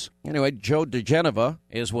cases. Anyway, Joe diGenova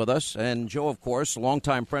is with us, and Joe, of course, a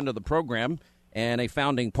longtime friend of the program and a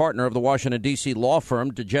founding partner of the Washington, D.C. law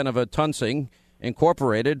firm diGenova Tunsing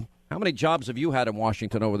Incorporated. How many jobs have you had in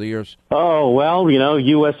Washington over the years? Oh, well,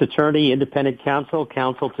 U.S. Attorney, independent counsel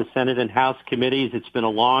to Senate and House committees. It's been a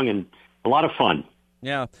long and a lot of fun.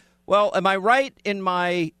 Yeah. Well, am I right in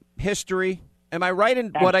my history? Am I right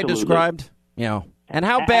in what I described? Yeah. And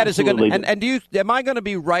how bad is it going to? And am I going to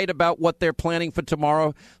be right about what they're planning for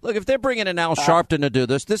tomorrow? Look, if they're bringing in Al Sharpton to do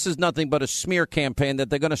this is nothing but a smear campaign that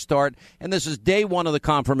they're going to start. And this is day one of the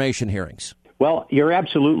confirmation hearings. Well, you're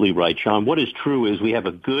absolutely right, Sean. What is true is we have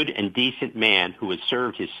a good and decent man who has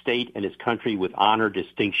served his state and his country with honor,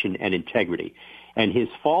 distinction, and integrity. And his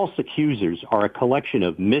false accusers are a collection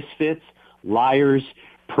of misfits, liars,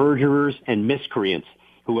 perjurers, and miscreants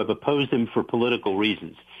who have opposed him for political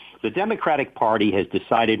reasons. The Democratic Party has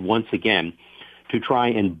decided once again to try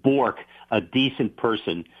and bork a decent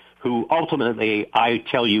person who ultimately, I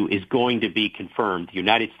tell you, is going to be confirmed. The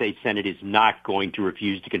United States Senate is not going to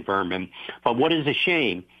refuse to confirm him. But what is a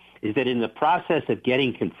shame is that in the process of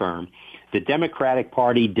getting confirmed, the Democratic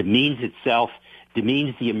Party demeans itself,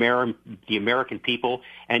 demeans the American people,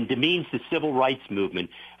 and demeans the civil rights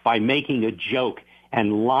movement by making a joke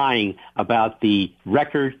and lying about the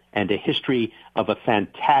record and the history of a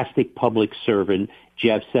fantastic public servant,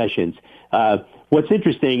 Jeff Sessions. What's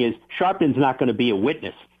interesting is Sharpton's not going to be a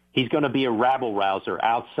witness. He's going to be a rabble-rouser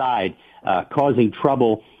outside, causing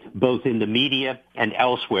trouble both in the media and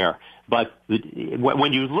elsewhere. But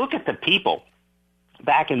when you look at the people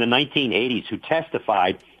back in the 1980s who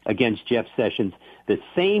testified against Jeff Sessions, the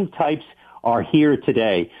same types are here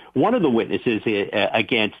today. One of the witnesses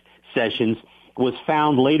against Sessions was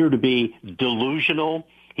found later to be delusional.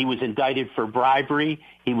 He was indicted for bribery.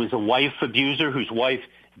 He was a wife abuser whose wife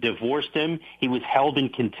divorced him. He was held in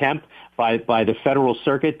contempt by the federal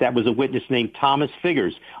circuit. That was a witness named Thomas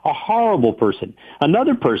Figures, a horrible person.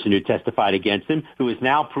 Another person who testified against him, who is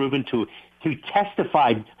now proven to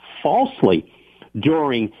testified falsely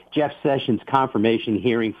during Jeff Sessions' confirmation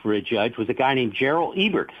hearing for a judge, was a guy named Gerald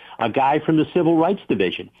Ebert, a guy from the Civil Rights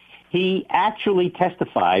Division. He actually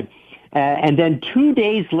testified, and then 3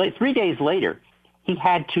 days later, he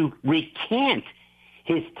had to recant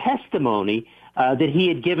his testimony that he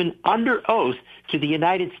had given under oath to the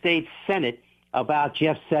United States Senate about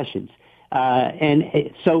Jeff Sessions.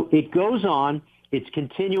 And so it goes on. It's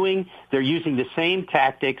continuing. They're using the same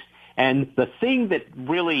tactics. And the thing that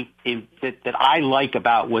really that I like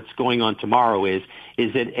about what's going on tomorrow is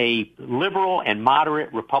that a liberal and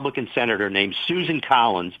moderate Republican senator named Susan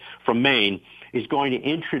Collins from Maine is going to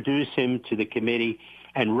introduce him to the committee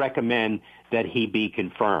and recommend that he be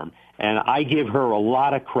confirmed. And I give her a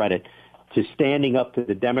lot of credit to standing up to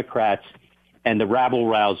the Democrats and the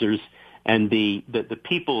rabble-rousers and the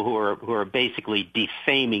people who are basically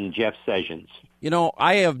defaming Jeff Sessions. You know,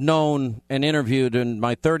 I have known and interviewed in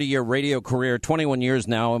my 30-year radio career, 21 years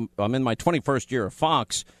now, I'm in my 21st year of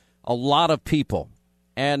Fox, a lot of people.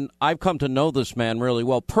 And I've come to know this man really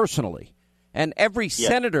well personally. And every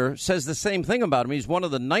senator says the same thing about him. He's one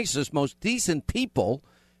of the nicest, most decent people.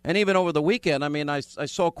 And even over the weekend, I mean, I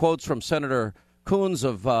saw quotes from Senator Coons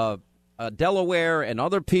of Delaware and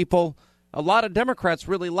other people. A lot of Democrats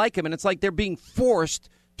really like him. And it's like they're being forced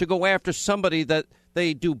to go after somebody that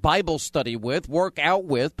they do Bible study with, work out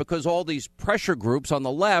with, because all these pressure groups on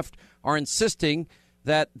the left are insisting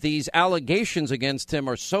that these allegations against him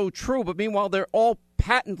are so true. But meanwhile, they're all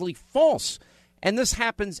patently false. And this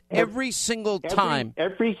happens every single time.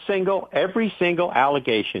 Every single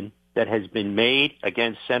allegation that has been made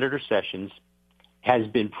against Senator Sessions has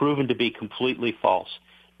been proven to be completely false,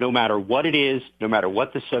 no matter what it is, no matter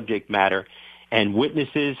what the subject matter. And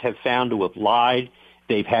witnesses have found to have lied.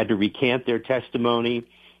 They've had to recant their testimony.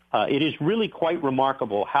 It is really quite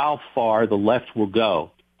remarkable how far the left will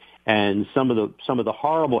go, and some of the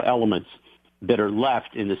horrible elements that are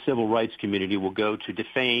left in the civil rights community will go to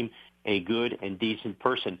defame a good and decent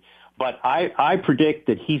person. But I predict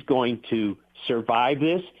that he's going to survive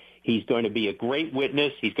this. He's going to be a great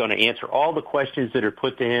witness. He's going to answer all the questions that are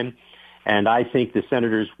put to him. And I think the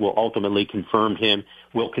senators will ultimately confirm him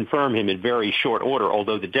in very short order,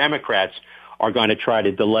 although the Democrats are going to try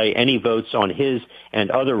to delay any votes on his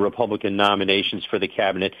and other Republican nominations for the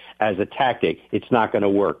cabinet as a tactic. It's not going to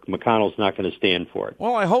work. McConnell's not going to stand for it.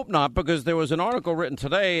 Well, I hope not, because there was an article written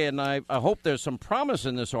today, and I hope there's some promise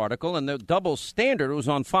in this article, and the double standard, it was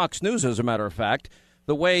on Fox News, as a matter of fact,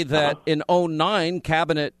 the way that in 2009,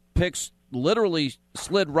 cabinet picks literally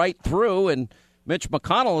slid right through, and Mitch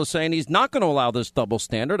McConnell is saying he's not going to allow this double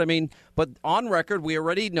standard. I mean, but on record, we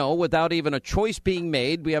already know, without even a choice being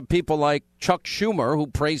made, we have people like Chuck Schumer, who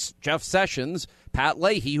praised Jeff Sessions, Pat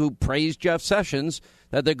Leahy, who praised Jeff Sessions,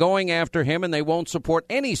 that they're going after him and they won't support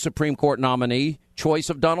any Supreme Court nominee choice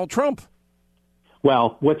of Donald Trump.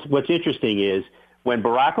 Well, what's interesting is when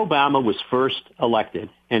Barack Obama was first elected,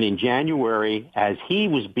 and in January, as he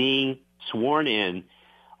was being sworn in,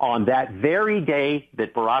 on that very day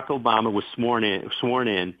that Barack Obama was sworn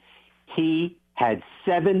in, he had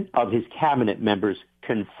 7 of his cabinet members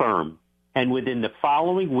confirmed. And within the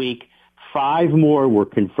following week, 5 more were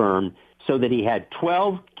confirmed, so that he had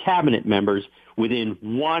 12 cabinet members within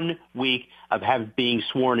 1 week of being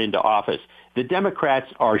sworn into office. The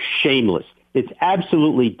Democrats are shameless. It's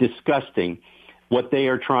absolutely disgusting what they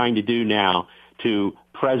are trying to do now to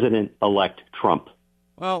President-elect Trump.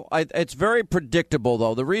 Well, it's very predictable,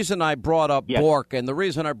 though. The reason I brought up Bork and the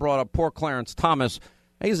reason I brought up poor Clarence Thomas,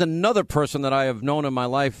 he's another person that I have known in my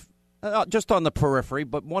life, just on the periphery,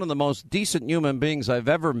 but one of the most decent human beings I've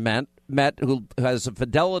ever met who has a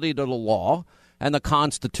fidelity to the law and the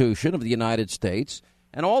Constitution of the United States.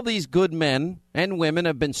 And all these good men and women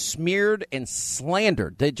have been smeared and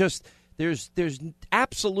slandered. There's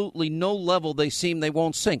absolutely no level they seem they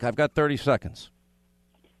won't sink. I've got 30 seconds.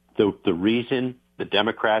 The reason the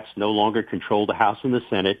Democrats no longer control the House and the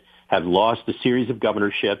Senate, have lost a series of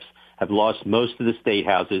governorships, have lost most of the state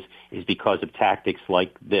houses, is because of tactics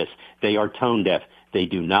like this. They are tone deaf. They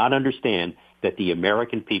do not understand that the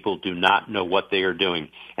American people do not know what they are doing.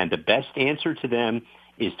 And the best answer to them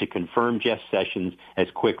is to confirm Jeff Sessions as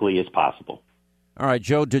quickly as possible. All right,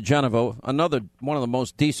 Joe DiGenevo, another one of the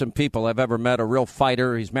most decent people I've ever met, a real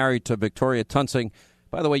fighter. He's married to Victoria Tunsing.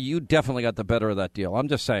 By the way, you definitely got the better of that deal. I'm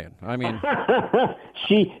just saying. I mean,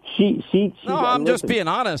 No, I'm just being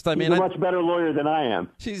honest. I mean, she's a much better lawyer than I am.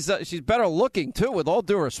 She's better looking too. With all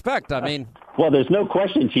due respect, I mean. Well, there's no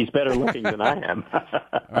question she's better looking than I am.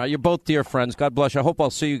 All right, you're both dear friends. God bless you. I hope I'll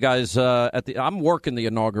see you guys at the. I'm working the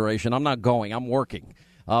inauguration. I'm not going. I'm working.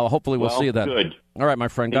 Hopefully, we'll see you then. Good. All right, my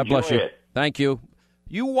friend. God Enjoy bless you. it. Thank you.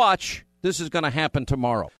 You watch. This is going to happen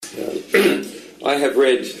tomorrow. I have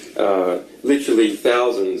read literally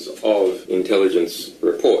thousands of intelligence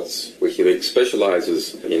reports. WikiLeaks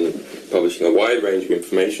specializes in publishing a wide range of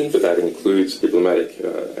information, but that includes diplomatic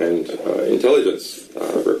and intelligence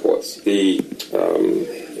reports. The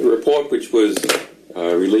report, which was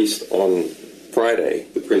released on Friday,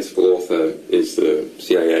 the principal author is the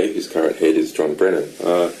CIA, whose current head is John Brennan,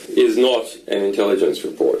 is not an intelligence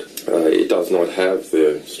report. It does not have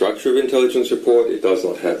the structure of an intelligence report. It does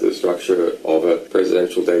not have the structure of a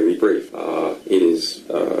presidential daily brief. It is,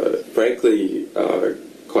 frankly,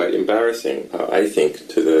 quite embarrassing embarrassing, I think,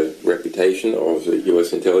 to the reputation of the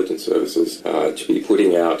U.S. intelligence services to be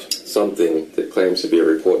putting out something that claims to be a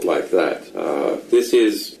report like that. This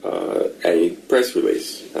is a press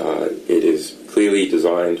release. It is clearly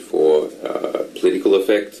designed for political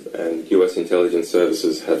effect, and U.S. intelligence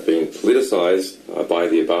services have been politicized by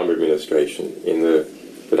the Obama administration in the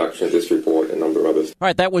production of this report and a number of others. All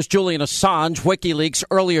right, that was Julian Assange, WikiLeaks,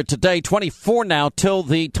 earlier today. 24 now till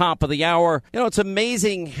the top of the hour. You know, it's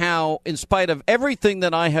amazing how, in spite of everything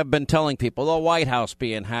that I have been telling people, the White House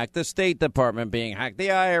being hacked, the State Department being hacked, the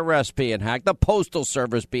IRS being hacked, the Postal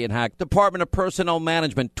Service being hacked, Department of Personnel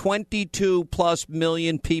Management, 22+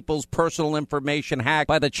 million people's personal information hacked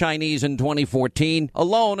by the Chinese in 2014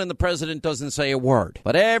 alone, and the president doesn't say a word.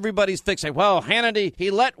 But everybody's fixing, well, Hannity, he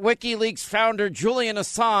let WikiLeaks founder Julian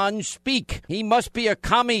Assange speak. He must be a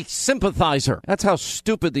commie sympathizer. That's how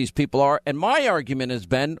stupid these people are. And my argument has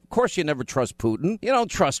been, of course, you never trust Putin. You don't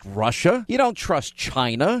trust Russia. You don't trust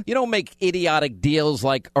China. You don't make idiotic deals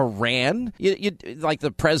like Iran, like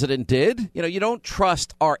the president did. You know, you don't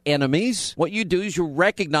trust our enemies. What you do is you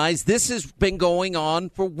recognize this has been going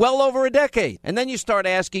on for well over a decade. And then you start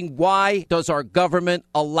asking, why does our government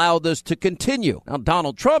allow this to continue? Now,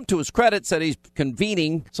 Donald Trump, to his credit, said he's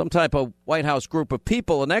convening some type of White House group of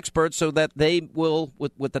people and experts so that they will,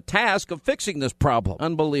 with the task of fixing this problem.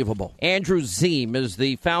 Unbelievable. Andrew Zeem is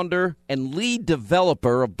the founder and lead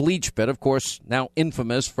developer of BleachBit, of course, now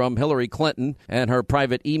infamous from Hillary Clinton and her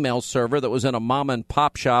private email server that was in a mom and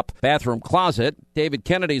pop shop bathroom closet. David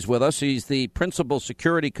Kennedy's with us. He's the principal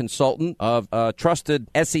security consultant of Trusted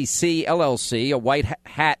SEC LLC, a white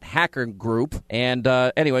hat hacker group. And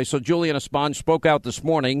anyway, so Julian Assange spoke out this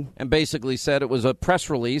morning and basically said it was a press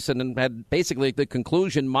release and had basically the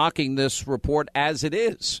conclusion mocking this report as it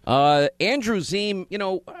is. Andrew Zeem, you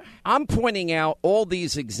know, I'm pointing out all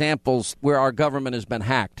these examples where our government has been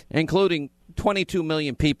hacked, including 22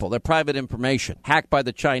 million people, their private information, hacked by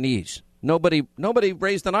the Chinese. Nobody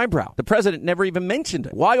raised an eyebrow. The president never even mentioned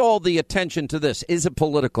it. Why all the attention to this? Is it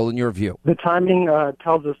political in your view? The timing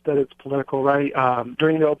tells us that it's political, right?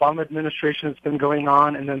 During the Obama administration, it's been going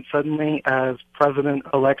on, and then suddenly, as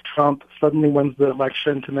President-elect Trump suddenly wins the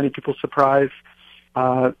election, to many people's surprise,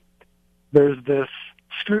 there's this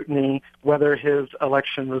scrutiny whether his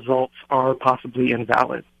election results are possibly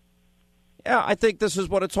invalid. Yeah, I think this is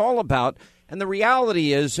what it's all about. And the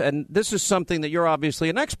reality is, and this is something that you're obviously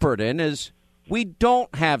an expert in, is we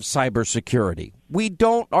don't have cybersecurity.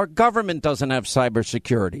 Our government doesn't have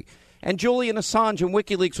cybersecurity. And Julian Assange and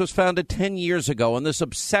WikiLeaks was founded 10 years ago, and this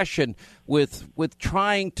obsession with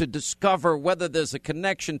trying to discover whether there's a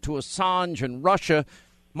connection to Assange and Russia.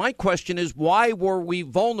 My question is, why were we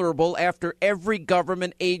vulnerable after every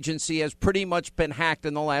government agency has pretty much been hacked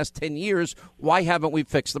in the last 10 years? Why haven't we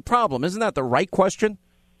fixed the problem? Isn't that the right question?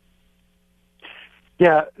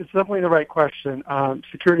 Yeah, it's definitely the right question.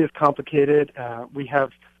 Security is complicated. We have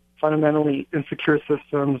fundamentally insecure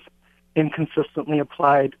systems, inconsistently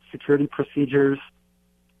applied security procedures.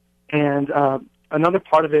 And another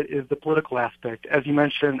part of it is the political aspect. As you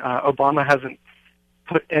mentioned, Obama hasn't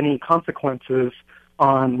put any consequences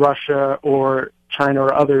on Russia or China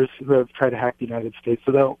or others who have tried to hack the United States.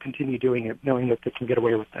 So they'll continue doing it, knowing that they can get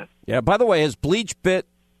away with it. Yeah, by the way, has BleachBit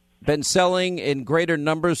been selling in greater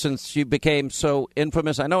numbers since you became so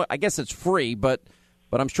infamous? I guess it's free, but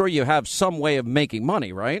I'm sure you have some way of making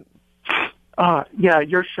money, right? Yeah,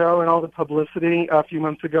 your show and all the publicity a few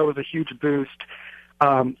months ago was a huge boost.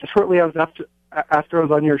 Shortly after I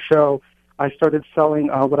was on your show, I started selling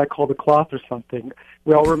what I call the cloth or something.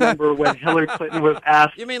 We all remember when Hillary Clinton was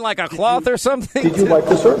asked... You mean like a cloth or something? Did you like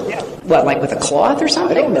this, sir? Yeah. What, like with a cloth or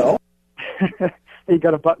something? I don't know. You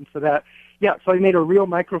got a button for that. Yeah, so I made a real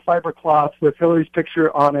microfiber cloth with Hillary's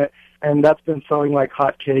picture on it, and that's been selling like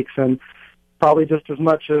hotcakes, and probably just as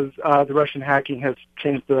much as the Russian hacking has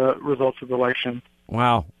changed the results of the election.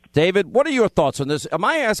 Wow. David, what are your thoughts on this? Am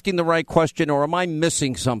I asking the right question, or am I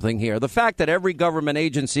missing something here? The fact that every government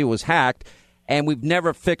agency was hacked and we've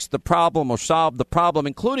never fixed the problem or solved the problem,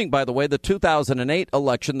 including, by the way, the 2008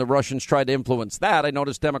 election. The Russians tried to influence that. I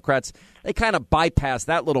noticed Democrats, they kind of bypassed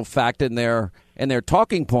that little fact in their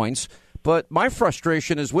talking points. But my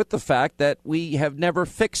frustration is with the fact that we have never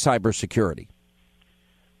fixed cybersecurity.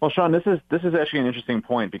 Well, Sean, this is actually an interesting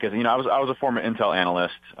point because, you know, I was a former intel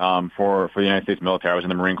analyst for the United States military. I was in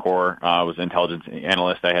the Marine Corps. I was an intelligence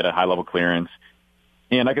analyst. I had a high-level clearance.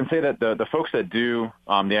 And I can say that the folks that do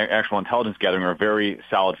the actual intelligence gathering are very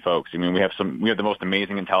solid folks. I mean, we have the most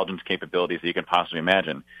amazing intelligence capabilities that you can possibly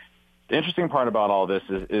imagine. The interesting part about all this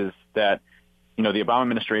is that, the Obama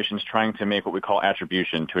administration is trying to make what we call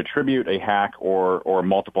attribution, to attribute a hack or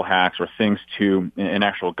multiple hacks or things to an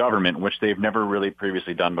actual government, which they've never really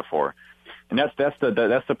previously done before. And that's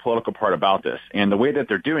the political part about this. And the way that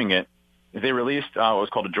they're doing it is they released what was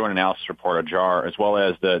called a Joint Analysis Report, a JAR, as well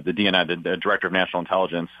as the DNI, the Director of National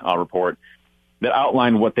Intelligence report, that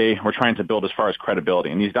outlined what they were trying to build as far as credibility.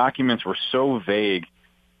 And these documents were so vague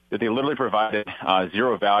that they literally provided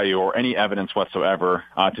zero value or any evidence whatsoever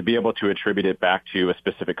to be able to attribute it back to a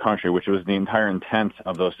specific country, which was the entire intent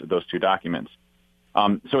of those two documents.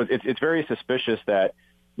 So it's very suspicious that,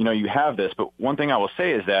 you have this. But one thing I will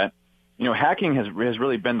say is that, hacking has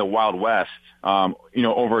really been the Wild West,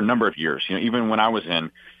 over a number of years. Even when I was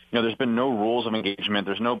in, there's been no rules of engagement.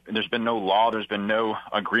 There's been no law. There's been no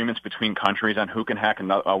agreements between countries on who can hack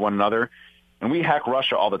one another. And we hack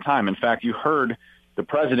Russia all the time. In fact, you heard the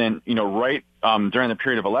president, right during the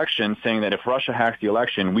period of election, saying that if Russia hacks the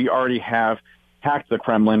election, we already have hacked the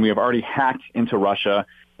Kremlin, we have already hacked into Russia,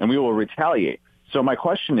 and we will retaliate. So my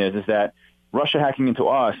question is that Russia hacking into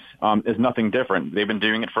us is nothing different. They've been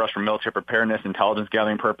doing it for us for military preparedness, intelligence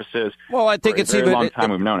gathering purposes. Well, I think it's a very long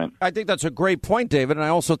time we've known it. I think that's a great point, David, and I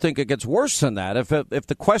also think it gets worse than that. If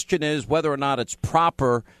the question is whether or not it's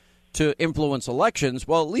proper to influence elections,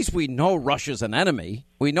 well, at least we know Russia's an enemy.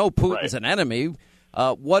 We know Putin's an enemy.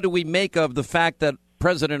 What do we make of the fact that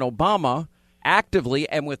President Obama actively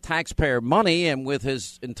and with taxpayer money and with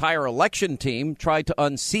his entire election team tried to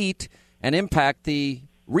unseat and impact the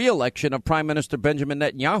re-election of Prime Minister Benjamin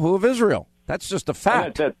Netanyahu of Israel? That's just a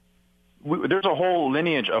fact. There's a whole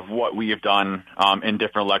lineage of what we have done in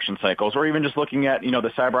different election cycles, or even just looking at,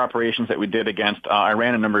 the cyber operations that we did against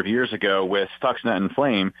Iran a number of years ago with Stuxnet and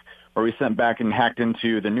Flame, where we sent back and hacked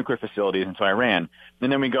into the nuclear facilities into Iran. And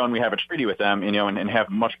then we go and we have a treaty with them, and have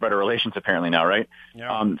much better relations apparently now, right?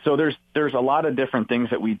 Yeah. So there's a lot of different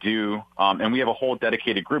things that we do, and we have a whole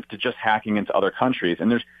dedicated group to just hacking into other countries. And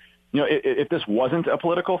there's, if this wasn't a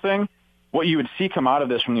political thing, what you would see come out of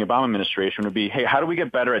this from the Obama administration would be, hey, how do we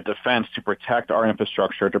get better at defense to protect our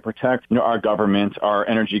infrastructure, to protect our government, our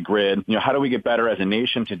energy grid? How do we get better as a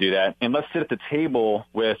nation to do that? And let's sit at the table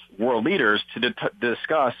with world leaders to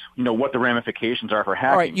discuss, what the ramifications are for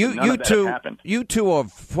hacking. All right, you two are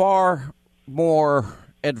far more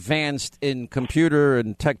advanced in computer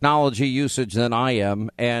and technology usage than I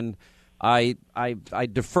am, and I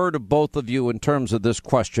defer to both of you in terms of this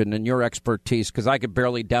question and your expertise, because I could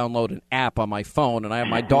barely download an app on my phone, and I have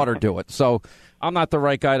my daughter do it. So I'm not the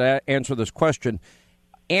right guy to answer this question.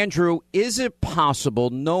 Andrew, is it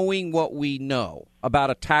possible, knowing what we know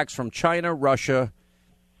about attacks from China, Russia,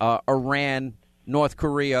 Iran, North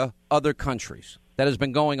Korea, other countries, that has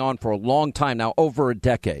been going on for a long time now, over a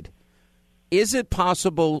decade, is it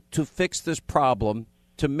possible to fix this problem,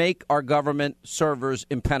 to make our government servers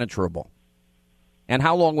impenetrable? And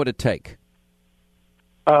how long would it take?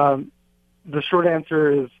 The short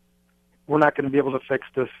answer is we're not going to be able to fix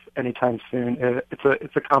this anytime soon.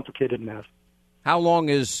 It's a complicated mess. How long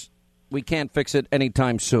is we can't fix it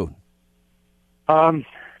anytime soon?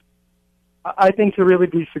 I think to really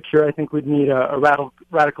be secure, I think we'd need a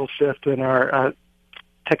radical shift in our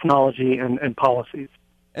technology and policies.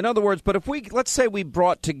 In other words, but if let's say we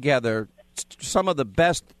brought together some of the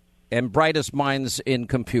best and brightest minds in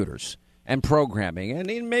computers and programming,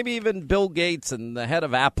 and maybe even Bill Gates and the head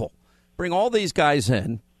of Apple, bring all these guys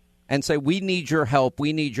in and say, we need your help,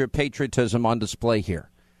 we need your patriotism on display here.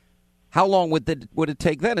 How long would it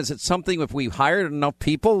take then? Is it something, if we hired enough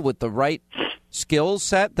people with the right skill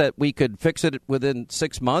set, that we could fix it within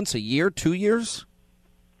 6 months, a year, 2 years?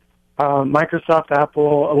 Microsoft,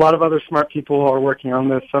 Apple, a lot of other smart people are working on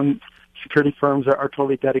this. Some security firms are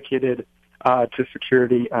totally dedicated to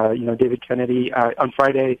security. David Kennedy. On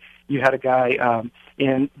Friday, you had a guy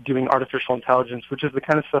in doing artificial intelligence, which is the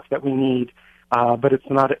kind of stuff that we need, but it's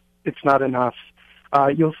not enough.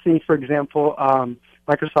 You'll see, for example,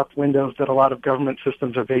 Microsoft Windows, that a lot of government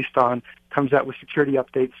systems are based on, comes out with security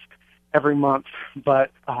updates every month. But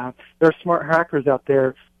there are smart hackers out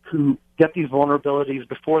there who get these vulnerabilities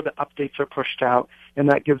before the updates are pushed out, and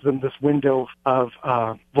that gives them this window of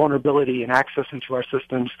vulnerability and access into our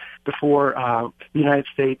systems before the United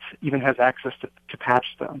States even has access to patch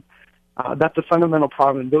them. That's a fundamental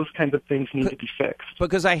problem. Those kinds of things need to be fixed.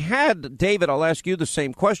 Because I had, David, I'll ask you the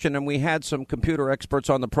same question, and we had some computer experts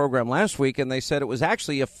on the program last week, and they said it was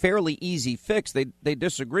actually a fairly easy fix. They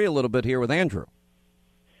disagree a little bit here with Andrew.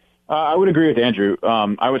 I would agree with Andrew.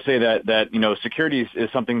 I would say that security is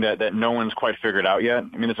something that no one's quite figured out yet.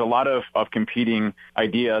 I mean, there's a lot of competing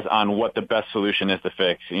ideas on what the best solution is to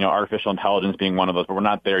fix. Artificial intelligence being one of those, but we're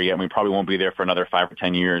not there yet. We probably won't be there for another 5 or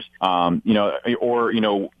 10 years.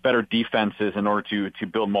 Or better defenses in order to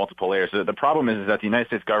build multiple layers. The problem is that the United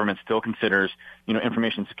States government still considers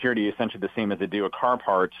information security essentially the same as they do a car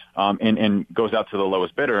part, and goes out to the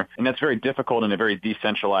lowest bidder, and that's very difficult in a very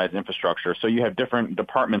decentralized infrastructure. So you have different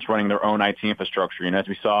departments running their own IT infrastructure. As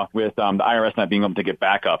we saw with the IRS not being able to get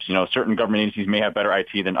backups, certain government agencies may have better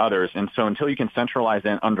IT than others, and so until you can centralize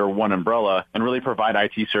that under one umbrella and really provide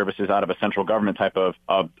IT services out of a central government type of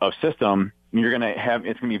system, it's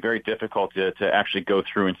going to be very difficult to actually go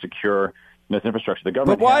through and secure this infrastructure. The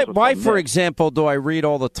government. But why, for example, do I read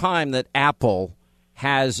all the time that Apple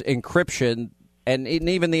has encryption, and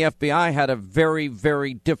even the FBI had a very,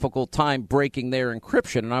 very difficult time breaking their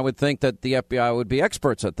encryption, and I would think that the FBI would be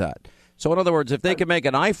experts at that. So in other words, if they can make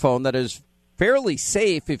an iPhone that is fairly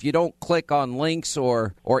safe if you don't click on links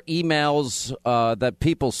or emails that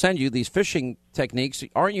people send you, these phishing techniques,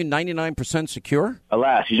 aren't you 99% secure?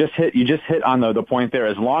 Alas, you just hit on the point there.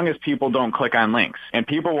 As long as people don't click on links, and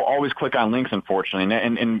people will always click on links, unfortunately.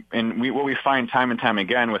 And what we find time and time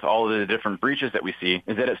again with all of the different breaches that we see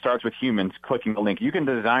is that it starts with humans clicking the link. You can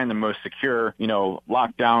design the most secure,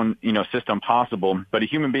 lockdown, system possible, but a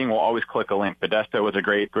human being will always click a link. Podesta was a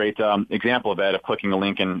great example of that, of clicking a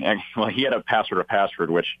link, and he had a password,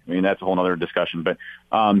 which that's a whole other discussion. But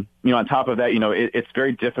on top of that, it's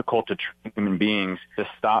very difficult to train human beings to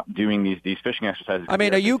stop doing these phishing exercises. I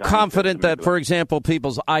mean, are you confident that, for example,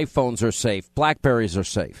 people's iPhones are safe, BlackBerries are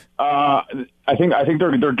safe? I think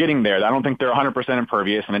they're getting there. I don't think they're 100%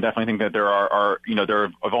 impervious, and I definitely think that there are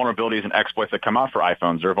vulnerabilities and exploits that come out for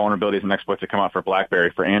iPhones. There are vulnerabilities and exploits that come out for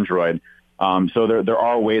BlackBerry, for Android. So there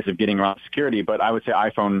are ways of getting around security, but I would say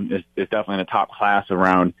iPhone is definitely in the top class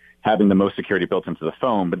around having the most security built into the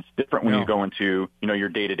phone, but it's different when you go into, your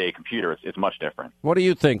day-to-day computer. It's much different. What do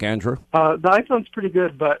you think, Andrew? The iPhone's pretty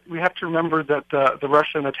good, but we have to remember that the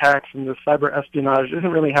Russian attacks and the cyber espionage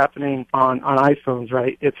isn't really happening on iPhones,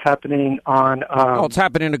 right? It's happening on... it's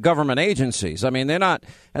happening to government agencies. I mean, they're not...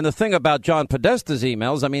 And the thing about John Podesta's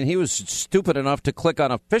emails, I mean, he was stupid enough to click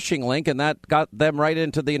on a phishing link, and that got them right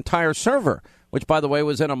into the entire server, which, by the way,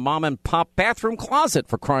 was in a mom-and-pop bathroom closet,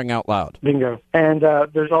 for crying out loud. Bingo. And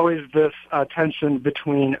there's always this tension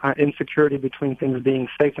between insecurity between things being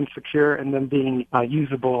safe and secure and them being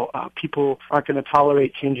usable. People aren't going to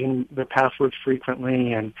tolerate changing their passwords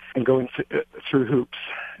frequently and going through hoops.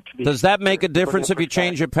 Does that make a difference if you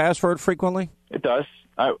change your password frequently? It does.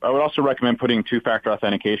 I would also recommend putting two-factor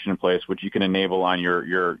authentication in place, which you can enable on your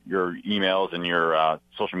emails and your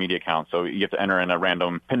social media accounts. So you have to enter in a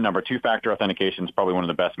random PIN number. Two-factor authentication is probably one of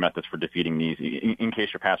the best methods for defeating these in case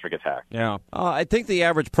your password gets hacked. Yeah. I think the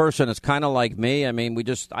average person is kind of like me. I mean,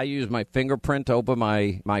 I use my fingerprint to open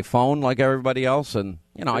my phone like everybody else. And,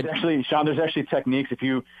 there's actually techniques if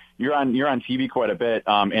you're on TV quite a bit,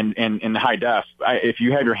 and in high def. If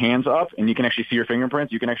you have your hands up and you can actually see your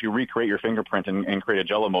fingerprints, you can actually recreate your fingerprint and create a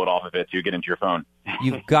Jello mode off of it to get into your phone.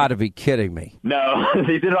 You've got to be kidding me. No,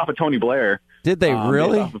 they did it off of Tony Blair. Did they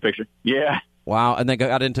really? Off a picture. Yeah. Wow, and they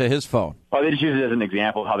got into his phone. Well, they just use it as an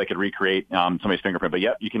example of how they could recreate somebody's fingerprint. But,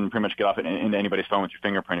 yep, you can pretty much get off it into anybody's phone with your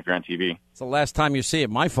fingerprint if you're on TV. It's the last time you see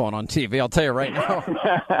my phone on TV, I'll tell you right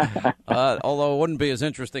now. Although it wouldn't be as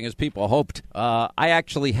interesting as people hoped. I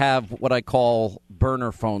actually have what I call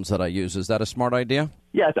burner phones that I use. Is that a smart idea?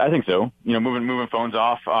 Yeah, I think so. Moving phones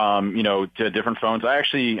off, to different phones. This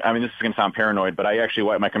is going to sound paranoid, but I actually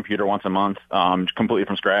wipe my computer once a month, completely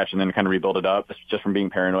from scratch, and then kind of rebuild it up just from being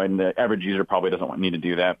paranoid. And the average user probably doesn't need to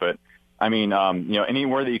do that, but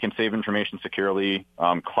anywhere that you can save information securely,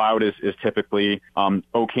 cloud is typically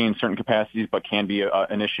okay in certain capacities, but can be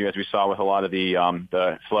an issue, as we saw with a lot of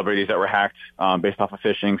the celebrities that were hacked based off of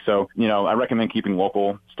phishing. So, I recommend keeping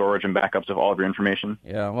local storage and backups of all of your information.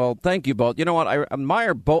 Yeah, well, thank you both. You know what? I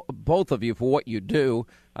admire both of you for what you do.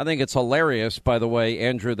 I think it's hilarious, by the way,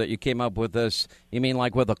 Andrew, that you came up with this. You mean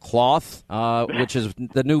like with a cloth, which is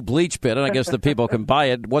the new BleachBit, and I guess the people can buy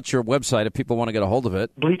it. What's your website if people want to get a hold of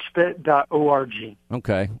it? BleachBit.org.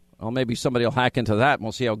 Okay. Well, maybe somebody will hack into that, and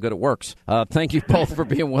we'll see how good it works. Thank you both for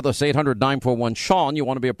being with us. 800-941-SEAN. You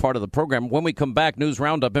want to be a part of the program. When we come back, News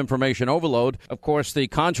Roundup, Information Overload. Of course, the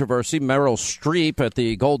controversy, Meryl Streep at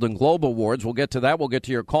the Golden Globe Awards. We'll get to that. We'll get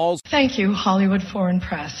to your calls. Thank you, Hollywood Foreign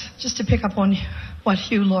Press. Just to pick up on what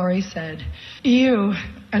Hugh Laurie said, you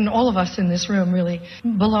and all of us in this room really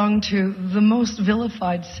belong to the most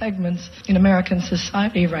vilified segments in American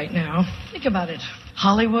society right now. Think about it.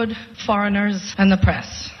 Hollywood, foreigners, and the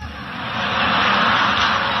press.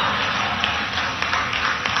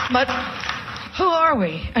 But who are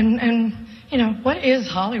we? And you know, what is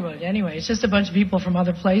Hollywood anyway? It's just a bunch of people from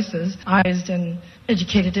other places. I was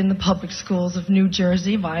educated in the public schools of New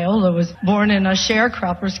Jersey. Viola was born in a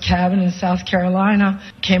sharecropper's cabin in South Carolina,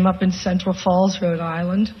 came up in Central Falls, Rhode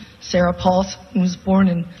Island. Sarah Paulson was born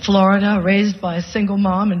in Florida, raised by a single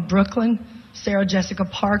mom in Brooklyn. Sarah Jessica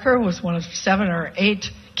Parker was one of 7 or 8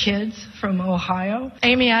 kids from Ohio.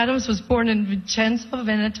 Amy Adams was born in Vicenza,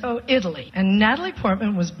 Veneto, Italy. And Natalie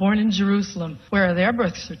Portman was born in Jerusalem. Where are their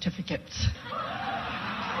birth certificates?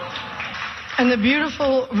 And the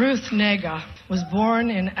beautiful Ruth Nega was born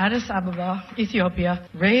in Addis Ababa, Ethiopia,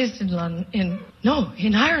 raised in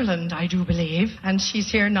Ireland, I do believe. And she's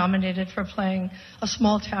here nominated for playing a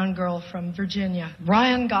small-town girl from Virginia.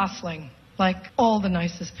 Ryan Gosling, like all the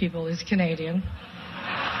nicest people, is Canadian.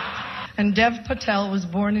 And Dev Patel was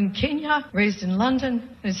born in Kenya, raised in London,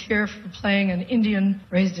 and is here for playing an Indian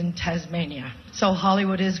raised in Tasmania. So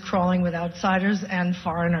Hollywood is crawling with outsiders and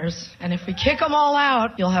foreigners. And if we kick them all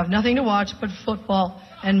out, you'll have nothing to watch but football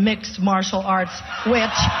and mixed martial arts,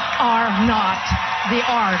 which are not the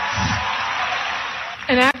arts.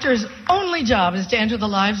 An actor's only job is to enter the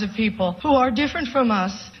lives of people who are different from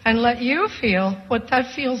us and let you feel what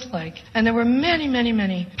that feels like. And there were many, many,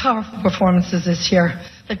 many powerful performances this year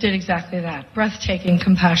that did exactly that. Breathtaking,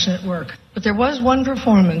 compassionate work. But there was one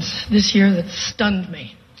performance this year that stunned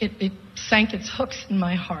me. It sank its hooks in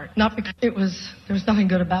my heart. Not because there was nothing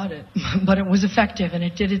good about it, but it was effective and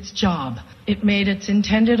it did its job. It made its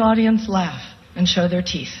intended audience laugh and show their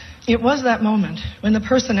teeth. It was that moment when the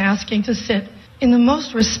person asking to sit in the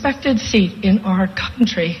most respected seat in our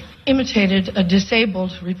country imitated a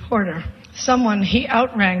disabled reporter, someone he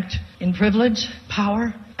outranked in privilege,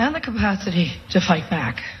 power, and the capacity to fight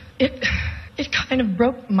back. It kind of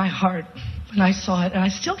broke my heart when I saw it, and I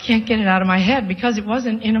still can't get it out of my head because it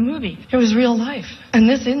wasn't in a movie. It was real life. And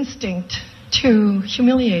this instinct to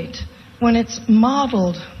humiliate, when it's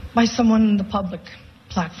modeled by someone in the public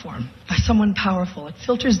platform, by someone powerful, it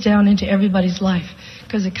filters down into everybody's life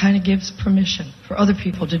because it kind of gives permission for other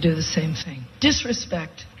people to do the same thing.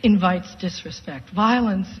 Disrespect invites disrespect.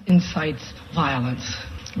 Violence incites violence.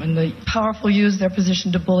 When the powerful use their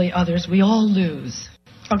position to bully others, we all lose.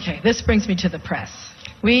 Okay, this brings me to the press.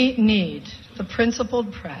 We need the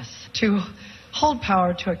principled press to hold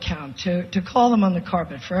power to account, to call them on the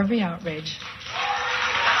carpet for every outrage.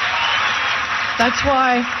 That's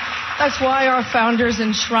why our founders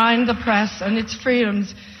enshrined the press and its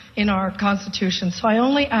freedoms in our Constitution. So I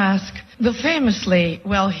only ask the famously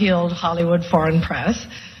well-heeled Hollywood foreign press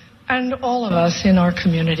and all of us in our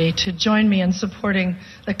community to join me in supporting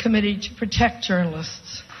the Committee to Protect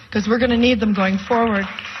Journalists, because we're going to need them going forward,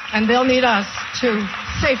 and they'll need us to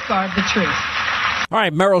safeguard the truth. All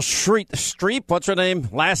right, Meryl Streep, what's her name?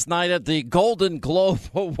 Last night at the Golden Globe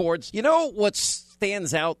Awards. You know what's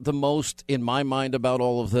stands out the most in my mind about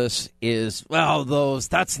all of this is, well,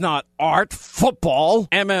 that's not art. Football,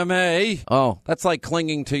 MMA. Oh, that's like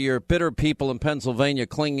clinging to your bitter people in Pennsylvania,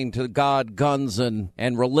 clinging to God, guns, and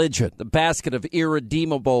religion. The basket of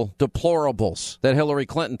irredeemable deplorables that Hillary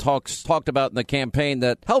Clinton talked about in the campaign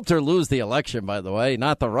that helped her lose the election, by the way,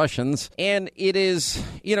 not the Russians. And it is,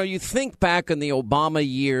 you think back in the Obama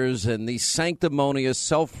years and these sanctimonious,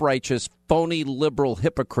 self-righteous, phony liberal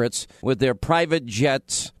hypocrites with their private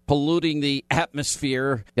jets polluting the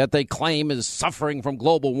atmosphere that they claim is suffering from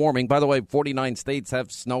global warming. By the way, 49 states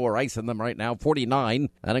have snow or ice in them right now. 49.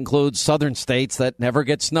 That includes southern states that never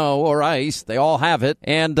get snow or ice. They all have it.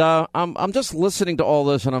 And I'm just listening to all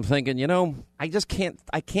this and I'm thinking, I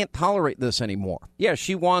can't tolerate this anymore. Yeah,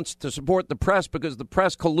 she wants to support the press because the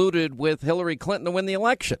press colluded with Hillary Clinton to win the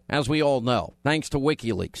election, as we all know, thanks to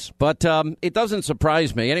WikiLeaks. But it doesn't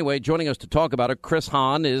surprise me. Anyway, joining us to talk about it, Chris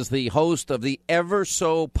Hahn is the host of the ever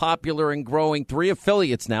so popular and growing 3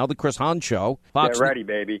 affiliates now, the Chris Hahn Show. Fox, get ready,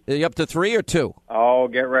 baby. Are you up to 3 or 2? Oh,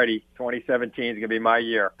 get ready. 2017 is going to be my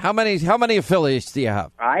year. How many affiliates do you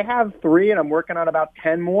have? I have 3, and I'm working on about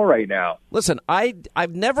 10 more right now. Listen,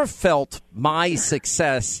 I've never felt my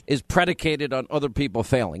success is predicated on other people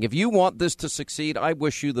failing. If you want this to succeed, I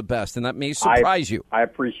wish you the best, and that may surprise you. I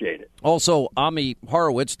appreciate it. Also, Ami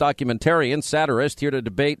Horowitz, documentarian, satirist, here to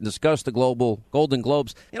debate and discuss the Golden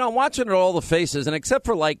Globes. I'm watching at all the faces, and except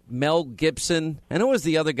for, Mel Gibson, and who was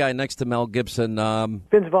the other guy next to Mel Gibson?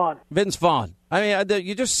 Vince Vaughn. Vince Vaughn. I mean,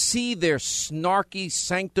 you just see their snarky,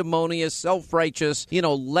 sanctimonious, self-righteous,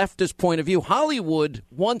 leftist point of view. Hollywood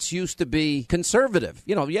once used to be conservative.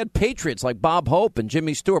 You had patriots like Bob Hope and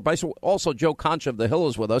Jimmy Stewart, but also Joe Concha of The Hill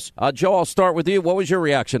is with us. Joe, I'll start with you. What was your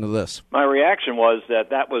reaction to this? My reaction was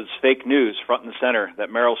that was fake news front and center that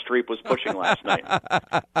Meryl Streep was pushing last night.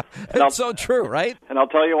 It's so true, right? And I'll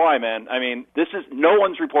tell you why, man. I mean, no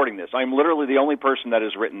one's reporting this. I'm literally the only person that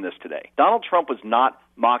has written this today. Donald Trump was not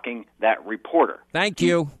mocking that reporter. Thank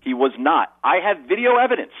you. He was not. I have video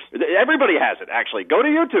evidence. Everybody has it, actually. Go to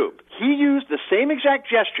YouTube. He used the same exact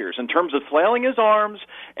gestures in terms of flailing his arms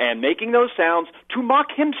and making those sounds to mock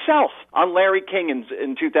himself on Larry King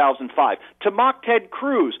in 2005, to mock Ted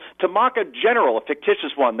Cruz, to mock a general, a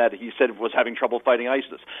fictitious one that he said was having trouble fighting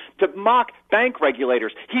ISIS, to mock bank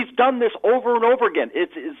regulators. He's done this over and over again.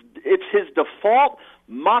 It's his default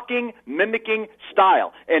mocking, mimicking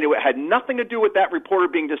style. And it had nothing to do with that reporter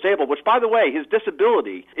being disabled, which, by the way, his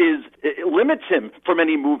disability it limits him from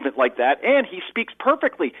any movement like that, and he speaks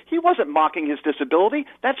perfectly. He wasn't mocking his disability.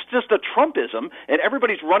 That's just a Trumpism, and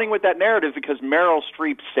everybody's running with that narrative because Meryl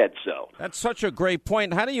Streep said so. That's such a great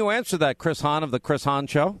point. How do you answer that, Chris Hahn of The Chris Hahn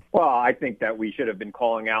Show? Well, I think that we should have been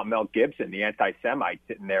calling out Mel Gibson, the anti-Semite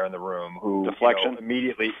sitting there in the room who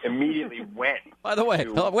immediately went. By the way,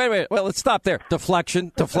 wait. Well, let's stop there. Deflection.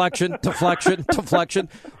 Why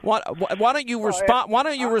don't you respond? Why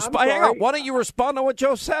don't you respond? Hang on. Why don't you respond to what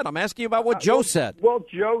Joe said? I'm asking you about what Joe said. Well,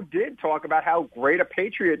 Joe did talk about how great a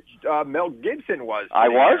patriot Mel Gibson was. I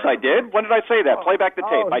did. When did I say that? Play back the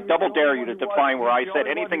tape. I double dare you to define where I said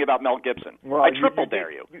anything about Mel Gibson. Well, I triple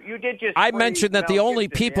dare you. You did just. I mentioned that the only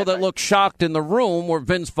people that looked shocked in the room were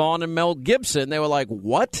Vince Vaughn and Mel Gibson. They were like,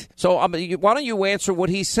 "What?" So, why don't you answer what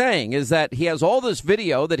he's saying? Is that he has all this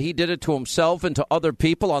video that he did it to himself and to other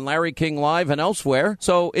people on Larry King Live and elsewhere.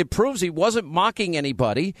 So it proves he wasn't mocking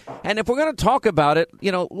anybody. And if we're going to talk about it,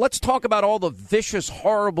 let's talk about all the vicious,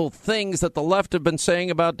 horrible things that the left have been saying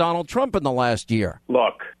about Donald Trump in the last year.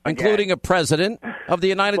 Look, including a president of the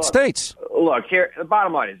United States. Look, here, the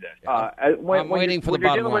bottom line is this. I'm waiting for the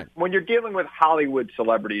bottom line. When you're dealing with Hollywood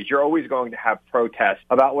celebrities, you're always going to have protests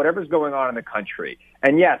about whatever's going on in the country.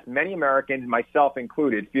 And yes, many Americans, myself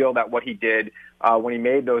included, feel that what he did when he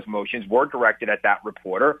made those motions were directed at that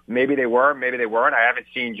reporter. Maybe they were, maybe they weren't. I haven't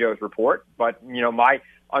seen Joe's report, but my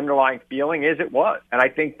underlying feeling is it was. And I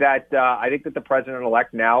think that the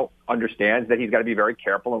president-elect now understands that he's got to be very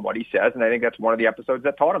careful in what he says, and I think that's one of the episodes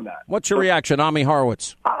that taught him that. What's your reaction, Ami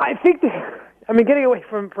Horowitz? I think getting away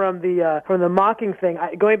from the mocking thing,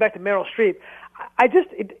 going back to Meryl Streep,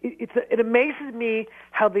 it amazes me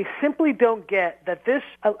how they simply don't get that this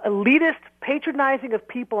elitist patronizing of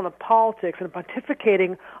people in the politics and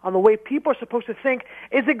pontificating on the way people are supposed to think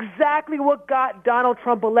is exactly what got Donald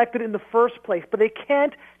Trump elected in the first place. But they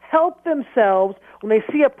can't help themselves when they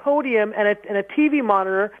see a podium and a TV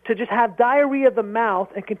monitor to just have diarrhea of the mouth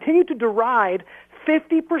and continue to deride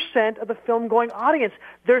 50% of the film-going audience.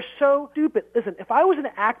 They're so stupid. Listen, if I was an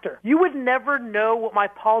actor, you would never know what my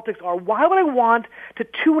politics are. Why would I want to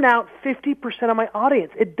tune out 50% of my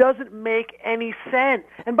audience? It doesn't make any sense.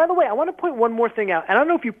 And by the way, I want to point one more thing out. And I don't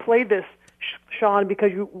know if you played this, Sean,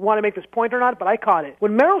 because you want to make this point or not, but I caught it.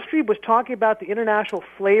 When Meryl Streep was talking about the international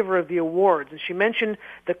flavor of the awards, and she mentioned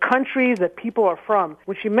the countries that people are from,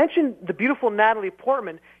 when she mentioned the beautiful Natalie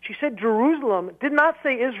Portman, she said Jerusalem, did not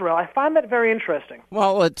say Israel. I find that very interesting.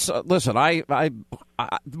 Well, it's listen, my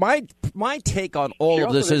take on all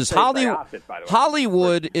of this is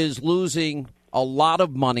Hollywood is losing a lot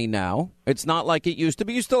of money now. It's not like it used to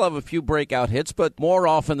be. You still have a few breakout hits, but more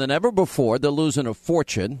often than ever before, they're losing a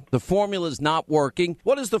fortune. The formula's not working.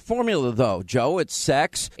 What is the formula, though, Joe? It's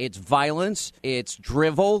sex, it's violence, it's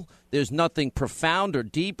drivel. There's nothing profound or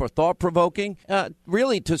deep or thought-provoking,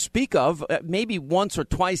 really, to speak of. Maybe once or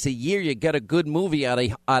twice a year you get a good movie out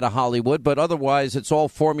of Hollywood, but otherwise it's all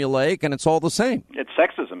formulaic and it's all the same. It's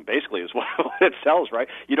sexism, basically, is what it sells, right?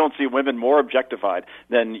 You don't see women more objectified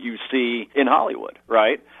than you see in Hollywood,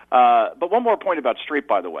 right? But one more point about Streep,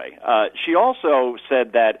 by the way. She also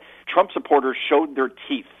said that Trump supporters showed their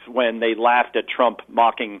teeth when they laughed at Trump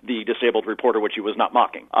mocking the disabled reporter, which he was not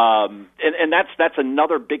mocking. And that's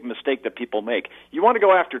another big mistake that people make. You want to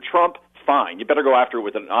go after Trump? Fine. You better go after it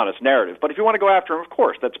with an honest narrative. But if you want to go after him, of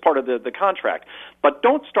course, that's part of the contract. But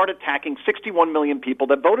don't start attacking 61 million people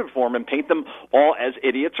that voted for him and paint them all as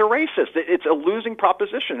idiots or racist. It's a losing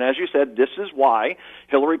proposition. As you said, this is why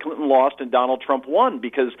Hillary Clinton lost and Donald Trump won,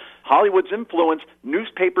 because Hollywood's influence,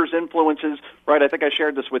 newspapers' influences, right? I think I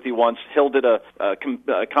shared this with you once. Hill did a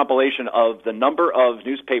compilation of the number of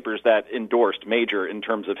newspapers that endorsed major in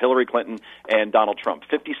terms of Hillary Clinton and Donald Trump.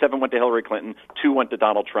 57 went to Hillary Clinton, 2 went to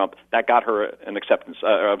Donald Trump. That got her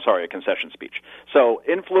a concession speech. So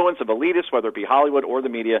influence of elitists, whether it be Hollywood or the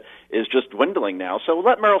media, is just dwindling now. So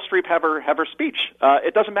let Meryl Streep have her speech.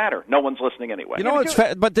 It doesn't matter. No one's listening anyway. You know,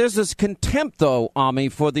 but there's this contempt, though, Ami,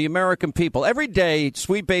 for the American people. Every day,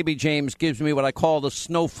 Sweet Baby James gives me what I call the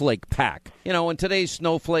snowflake pack. You know, in today's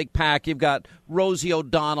snowflake pack, you've got Rosie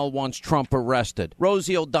O'Donnell wants Trump arrested.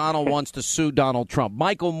 Rosie O'Donnell wants to sue Donald Trump.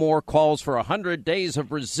 Michael Moore calls for 100 days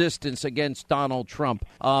of resistance against Donald Trump.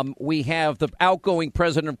 We have the outgoing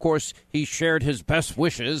president, of course, he shared his best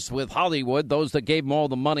wishes with Hollywood, those that gave him all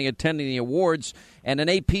the money attending the awards. And an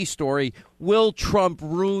AP story, will Trump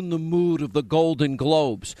ruin the mood of the Golden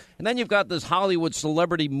Globes? And then you've got this Hollywood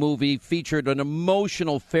celebrity movie featured an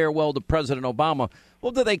emotional farewell to President Obama.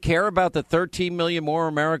 Well, do they care about the 13 million more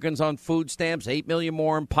Americans on food stamps, 8 million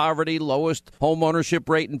more in poverty, lowest home ownership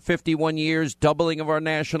rate in 51 years, doubling of our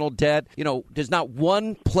national debt? You know, there's not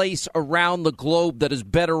one place around the globe that is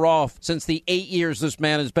better off since the 8 years this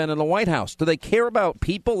man has been in the White House. Do they care about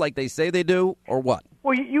people like they say they do, or what?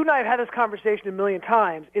 Well, you and I have had this conversation a million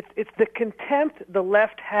times. It's the contempt the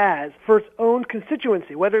left has for its own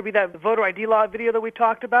constituency, whether it be that voter ID law video that we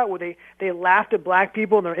talked about, where they laughed at black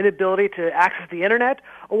people and their inability to access the internet,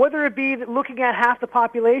 or whether it be looking at half the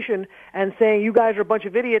population and saying, you guys are a bunch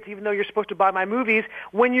of idiots, even though you're supposed to buy my movies,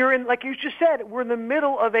 when you're in, like you just said, we're in the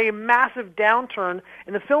middle of a massive downturn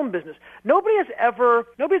in the film business. Nobody's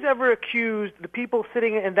ever accused the people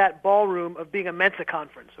sitting in that ballroom of being a Mensa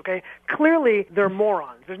conference, okay? Clearly, they're morons.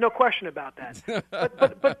 There's no question about that.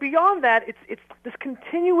 But beyond that, it's this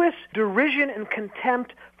continuous derision and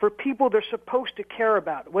contempt for people they're supposed to care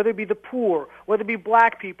about, whether it be the poor, whether it be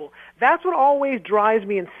black people. That's what always drives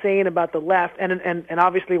me insane about the left. And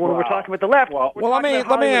obviously, when we're talking about the left,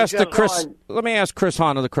 let me ask Chris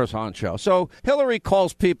Hahn of the Chris Hahn Show. So Hillary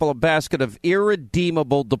calls people a basket of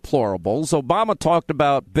irredeemable deplorables. Obama talked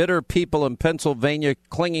about bitter people in Pennsylvania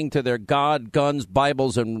clinging to their God, guns,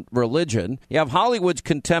 Bibles, and religion. You have Hollywood's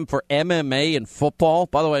contempt for MMA and football.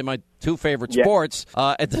 By the way, my two favorite sports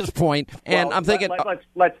at this point. And I'm thinking,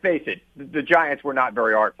 let's face it, the Giants were not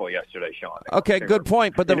very artful yesterday, Sean. Okay, good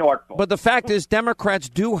point. But the fact is, Democrats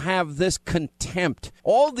do have this contempt.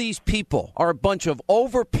 All these people are a bunch of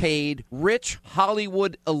overpaid, rich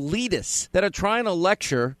Hollywood elitists that are trying to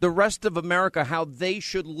lecture the rest of America how they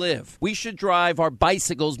should live. We should drive our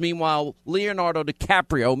bicycles. Meanwhile, Leonardo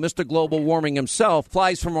DiCaprio, Mr. Global Warming himself,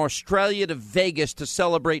 flies from Australia to Vegas to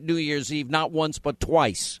celebrate New Year's Eve not once but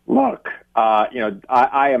twice. Look,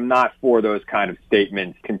 I am not for those kind of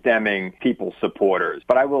statements condemning people's supporters.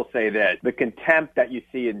 But I will say that the contempt that you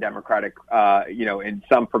see in Democratic, in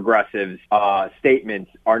some progressives'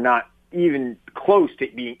 statements are not even close to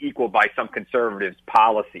being equaled by some conservatives'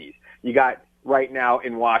 policies. You got right now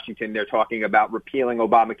in Washington, they're talking about repealing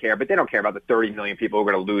Obamacare, but they don't care about the 30 million people who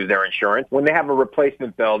are going to lose their insurance. When they have a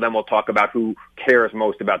replacement bill, then we'll talk about who cares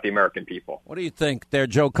most about the American people. What do you think there,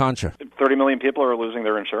 Joe Concha? 30 million people are losing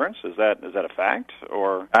their insurance? Is that a fact?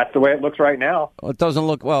 Or that's the way it looks right now. Well, it doesn't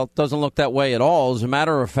look that way at all. As a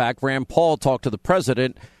matter of fact, Rand Paul talked to the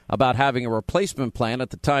president about having a replacement plan at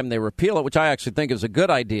the time they repeal it, which I actually think is a good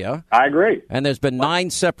idea. I agree. And there's been 9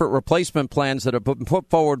 separate replacement plans that have been put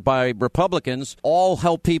forward by Republicans, all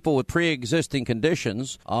help people with pre-existing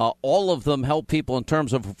conditions. All of them help people in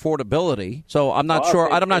terms of affordability. So I'm not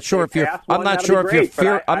sure. I'm not sure if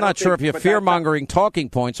your fear-mongering talking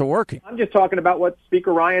points are working. I'm just talking about what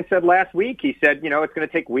Speaker Ryan said last week. He said, it's going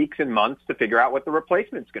to take weeks and months to figure out what the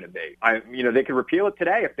replacement's going to be. They could repeal it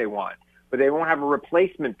today if they want, but they won't have a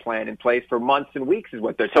replacement plan in place for months and weeks is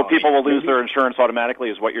what they're So talking. People will lose their insurance automatically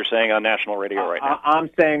is what you're saying on national radio right now. I'm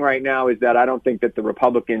saying right now is that I don't think that the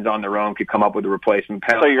Republicans on their own could come up with a replacement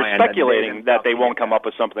plan. So you're speculating that they won't come up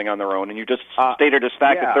with something on their own, and you just stated as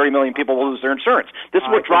fact that 30 million people will lose their insurance. This is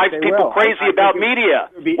what drives people crazy about media.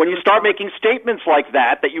 When you start making statements like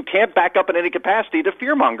that you can't back up in any capacity to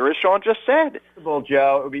fearmonger, as Sean just said. Well,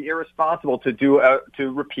 Joe, it would be irresponsible to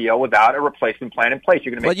repeal without a replacement plan in place.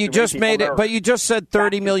 You're going to make you just made it. But you just said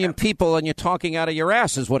 30 million people, and you're talking out of your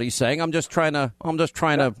ass, is what he's saying. I'm just trying to.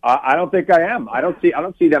 I don't think I am. I don't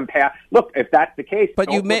see them pass. Look, if that's the case,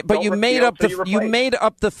 you made up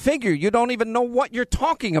the figure. You don't even know what you're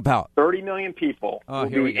talking about. 30 million people will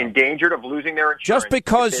be endangered of losing their insurance. Just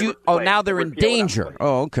because now they're in danger.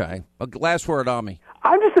 Oh, okay. Last word, Ami.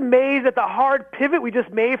 I'm just amazed at the hard pivot we just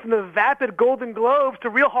made from the vapid Golden Globes to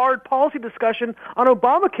real hard policy discussion on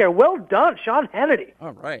Obamacare. Well done, Sean Hannity.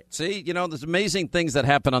 All right. See, there's amazing things that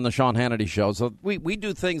happen on the Sean Hannity show. So we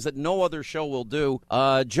do things that no other show will do.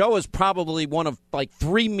 Joe is probably one of like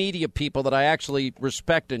 3 media people that I actually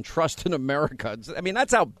respect and trust in America. I mean,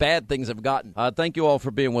 that's how bad things have gotten. Thank you all for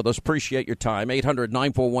being with us. Appreciate your time.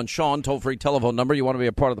 800-941-SEAN, toll-free telephone number. You want to be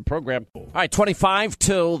a part of the program. All right, 25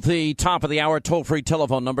 till the top of the hour, toll-free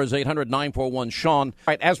telephone number is 800-941-SEAN. All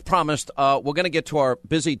right, as promised, we're going to get to our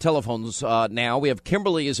busy telephones now. We have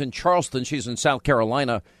Kimberly is in Charleston. She's in South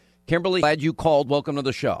Carolina. Kimberly, glad you called. Welcome to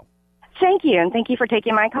the show. Thank you, and thank you for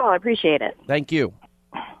taking my call. I appreciate it. Thank you.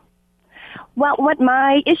 Well, what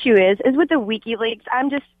my issue is with the WikiLeaks, I'm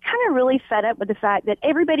just kind of really fed up with the fact that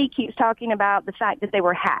everybody keeps talking about the fact that they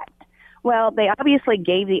were hacked. Well, they obviously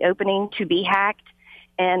gave the opening to be hacked.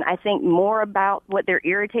 And I think more about what they're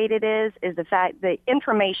irritated is the fact that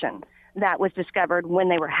information that was discovered when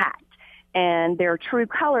they were hacked and their true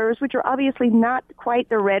colors, which are obviously not quite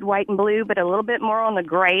the red, white, and blue, but a little bit more on the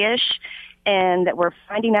grayish, and that we're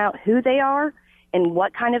finding out who they are and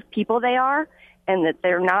what kind of people they are, and that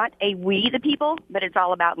they're not a we the people, but it's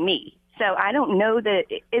all about me. So I don't know that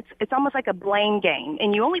it's almost like a blame game,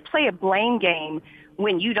 and you only play a blame game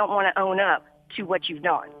when you don't want to own up to what you've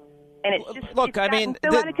done. And it's just look. I mean,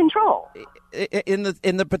 so out of control. In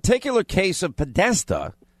the particular case of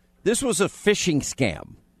Podesta, this was a phishing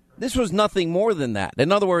scam. This was nothing more than that.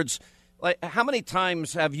 In other words, like how many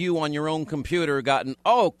times have you on your own computer gotten,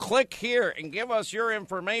 oh, click here and give us your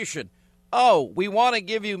information. Oh, we want to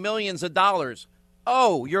give you millions of dollars.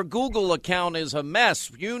 Oh, your Google account is a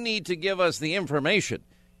mess. You need to give us the information.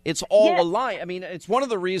 It's all a lie. I mean, it's one of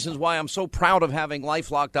the reasons why I'm so proud of having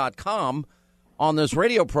LifeLock.com on this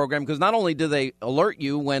radio program, because not only do they alert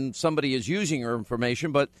you when somebody is using your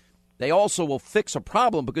information, but they also will fix a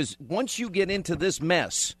problem, because once you get into this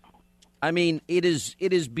mess, I mean, it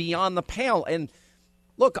is beyond the pale. And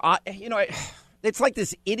look, it's like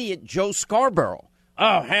this idiot Joe Scarborough.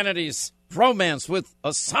 Oh, Hannity's romance with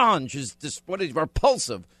Assange is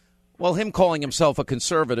repulsive. Well, him calling himself a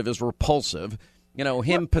conservative is repulsive.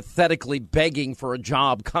 Him pathetically begging for a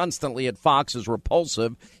job constantly at Fox is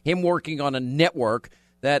repulsive. Him working on a network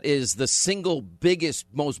that is the single biggest,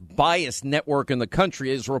 most biased network in the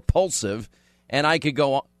country is repulsive. And I could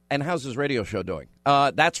go on. And how's his radio show doing?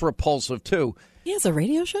 That's repulsive, too. He has a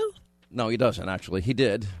radio show? No, he doesn't, actually. He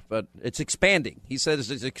did, but it's expanding. He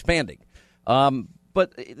says it's expanding.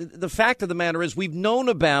 But the fact of the matter is we've known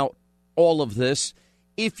about all of this.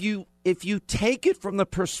 If you take it from the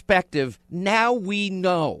perspective, now we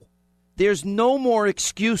know. There's no more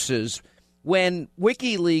excuses when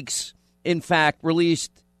WikiLeaks, in fact,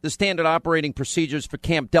 released the standard operating procedures for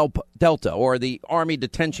Camp Delta or the Army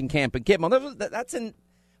detention camp at Gitmo. That's in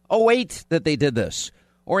 2008 that they did this.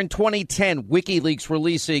 Or in 2010, WikiLeaks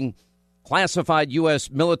releasing classified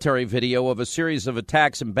U.S. military video of a series of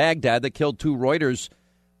attacks in Baghdad that killed 2 Reuters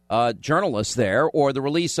journalists there, or the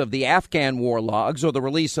release of the Afghan war logs, or the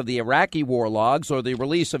release of the Iraqi war logs, or the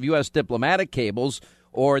release of U.S. diplomatic cables,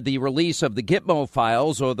 or the release of the Gitmo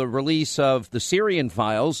files, or the release of the Syrian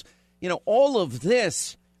files. All of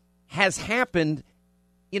this has happened,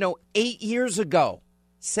 8 years ago,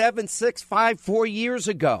 7, 6, 5, 4 years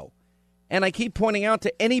ago. And I keep pointing out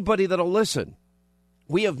to anybody that'll listen,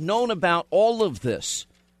 we have known about all of this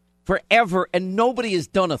forever, and nobody has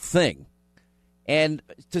done a thing. And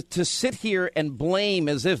to sit here and blame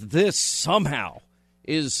as if this somehow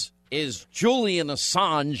is Julian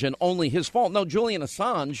Assange and only his fault. No, Julian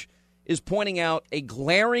Assange is pointing out a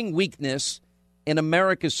glaring weakness in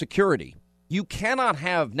America's security. You cannot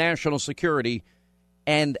have national security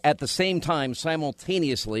and at the same time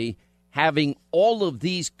simultaneously having all of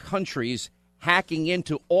these countries hacking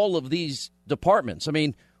into all of these departments. I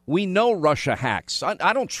mean, we know Russia hacks.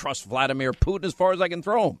 I don't trust Vladimir Putin as far as I can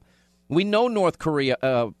throw him. We know North Korea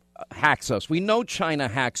hacks us. We know China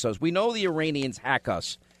hacks us. We know the Iranians hack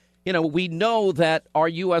us. We know that our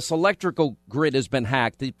U.S. electrical grid has been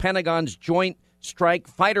hacked. The Pentagon's Joint Strike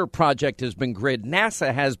Fighter project has been grid.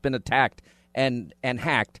 NASA has been attacked and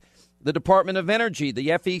hacked. The Department of Energy, the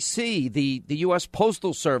FEC, the U.S.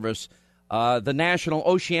 Postal Service, the National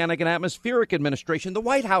Oceanic and Atmospheric Administration, the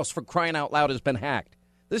White House, for crying out loud, has been hacked.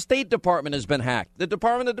 The State Department has been hacked. The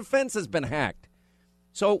Department of Defense has been hacked.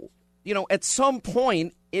 So, at some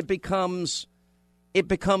point, it becomes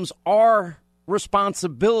our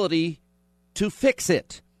responsibility to fix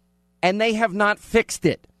it. And they have not fixed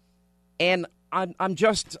it. And I'm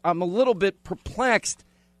a little bit perplexed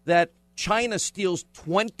that China steals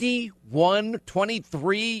 23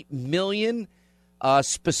 million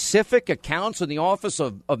specific accounts in the Office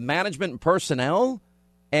of Management and Personnel,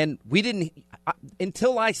 and we didn't,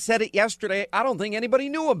 until I said it yesterday, I don't think anybody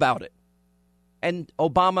knew about it. And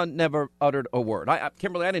Obama never uttered a word.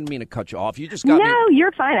 Kimberly, I didn't mean to cut you off. You just got me. No,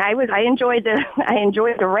 you're fine. I enjoyed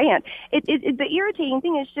the rant. The irritating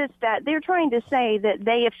thing is just that they're trying to say that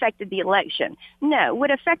they affected the election. No, what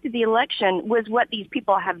affected the election was what these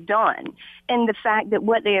people have done, and the fact that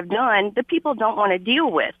what they have done, the people don't want to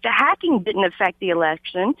deal with. The hacking didn't affect the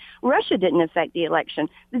election. Russia didn't affect the election.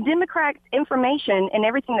 The Democrats' information and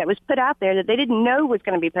everything that was put out there that they didn't know was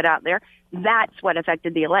going to be put out there, that's what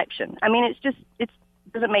affected the election. I mean, it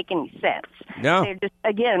doesn't make any sense. No. They're just,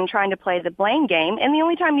 again, trying to play the blame game. And the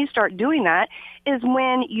only time you start doing that is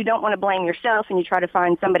when you don't want to blame yourself and you try to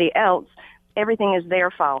find somebody else. Everything is their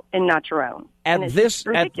fault and not your own. And it's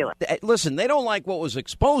ridiculous. Listen, they don't like what was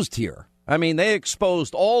exposed here. I mean, they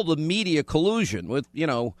exposed all the media collusion with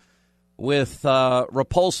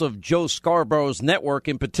repulsive Joe Scarborough's network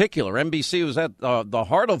in particular. NBC was at the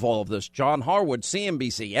heart of all of this. John Harwood,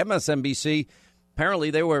 CNBC, MSNBC.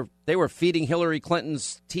 Apparently, they were feeding Hillary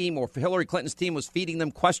Clinton's team, or Hillary Clinton's team was feeding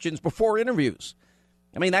them questions before interviews.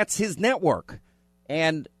 I mean, that's his network.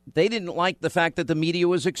 And they didn't like the fact that the media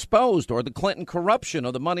was exposed, or the Clinton corruption,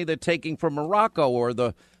 or the money they're taking from Morocco, or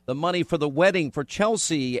the money for the wedding for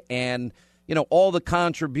Chelsea, and all the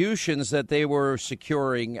contributions that they were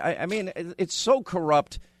securing. I mean, it's so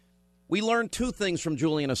corrupt. We learned two things from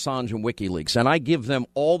Julian Assange and WikiLeaks, and I give them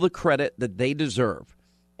all the credit that they deserve.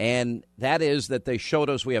 And that is that they showed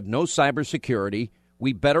us we have no cybersecurity.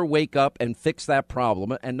 We better wake up and fix that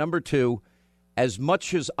problem. And number two, as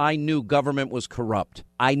much as I knew government was corrupt,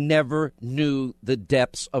 I never knew the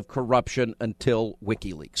depths of corruption until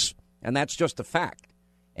WikiLeaks. And that's just a fact.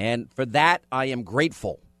 And for that, I am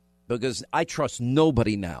grateful, because I trust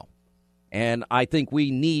nobody now. And I think we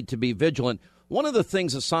need to be vigilant. One of the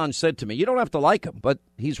things Assange said to me, you don't have to like him, but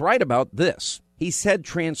he's right about this. He said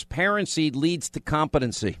transparency leads to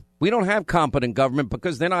competency. We don't have competent government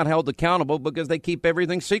because they're not held accountable, because they keep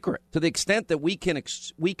everything secret. To the extent that we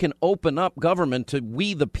can open up government to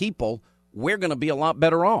we the people, we're going to be a lot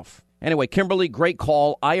better off. Anyway, Kimberly, great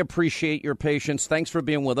call. I appreciate your patience. Thanks for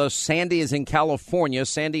being with us. Sandy is in California.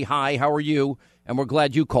 Sandy, hi, how are you? And we're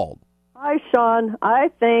glad you called. Hi, Sean. I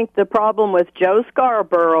think the problem with Joe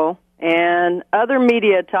Scarborough and other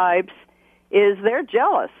media types is they're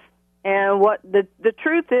jealous. And what the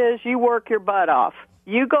truth is, you work your butt off.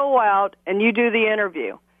 You go out and you do the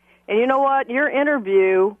interview. And you know what? Your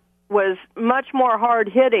interview was much more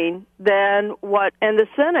hard-hitting than what the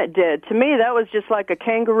Senate did. To me, that was just like a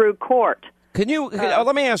kangaroo court.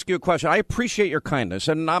 Let me ask you a question. I appreciate your kindness,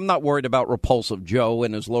 and I'm not worried about Repulsive Joe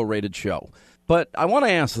and his low-rated show. But I want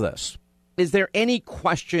to ask this. Is there any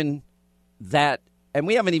question that, and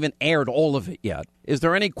we haven't even aired all of it yet, is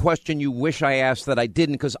there any question you wish I asked that I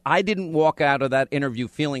didn't? Because I didn't walk out of that interview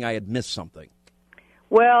feeling I had missed something.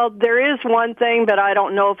 Well, there is one thing, but I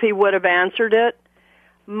don't know if he would have answered it.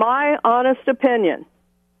 My honest opinion,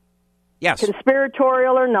 yes,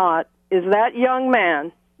 conspiratorial or not, is that young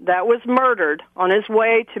man that was murdered on his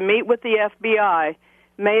way to meet with the FBI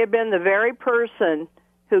may have been the very person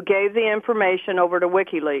who gave the information over to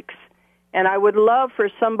WikiLeaks. And I would love for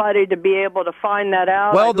somebody to be able to find that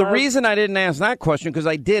out. Well, the reason I didn't ask that question, because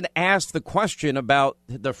I did ask the question about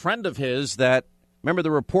the friend of his that, remember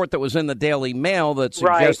the report that was in the Daily Mail that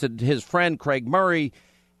suggested his friend Craig Murray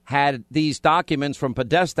had these documents from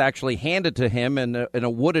Podesta actually handed to him in a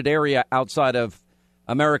wooded area outside of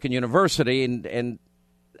American University. And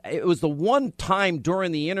it was the one time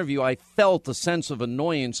during the interview I felt a sense of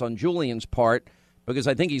annoyance on Julian's part, because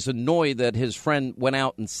I think he's annoyed that his friend went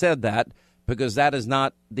out and said that, because that is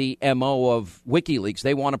not the MO of WikiLeaks.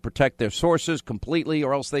 They want to protect their sources completely,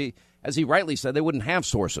 or else they, as he rightly said, they wouldn't have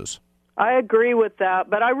sources. I agree with that,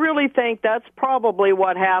 but I really think that's probably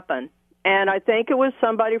what happened. And I think it was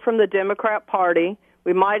somebody from the Democrat Party.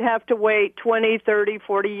 We might have to wait 20, 30,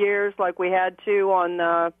 40 years like we had to on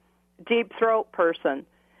the Deep Throat person.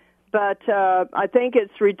 But I think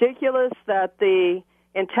it's ridiculous that the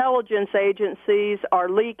intelligence agencies are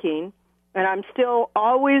leaking, and I'm still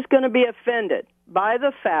always going to be offended by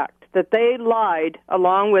the fact that they lied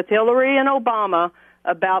along with Hillary and Obama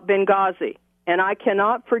about Benghazi. And I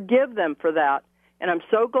cannot forgive them for that. And I'm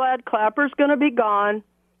so glad Clapper's going to be gone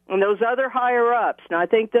and those other higher-ups. Now, I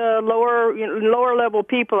think the lower-level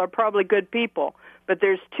people are probably good people, but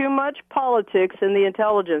there's too much politics in the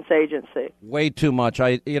intelligence agency. Way too much.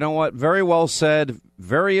 You know what? Very well said,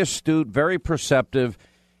 very astute, very perceptive.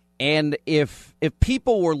 And if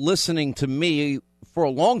people were listening to me for a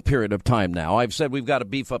long period of time now, I've said we've got to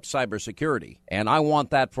beef up cybersecurity, and I want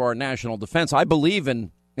that for our national defense. I believe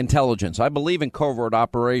in intelligence. I believe in covert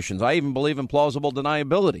operations. I even believe in plausible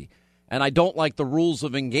deniability. And I don't like the rules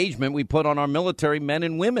of engagement we put on our military men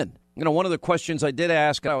and women. You know, one of the questions I did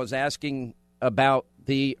ask, I was asking about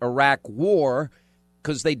the Iraq war,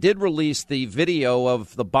 because they did release the video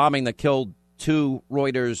of the bombing that killed 2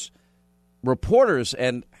 Reuters reporters.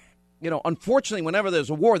 And, you know, unfortunately, whenever there's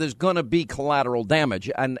a war, there's going to be collateral damage.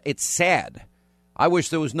 And it's sad. I wish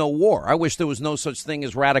there was no war. I wish there was no such thing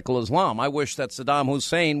as radical Islam. I wish that Saddam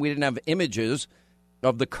Hussein, we didn't have images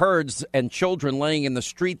of the Kurds and children laying in the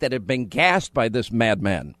street that had been gassed by this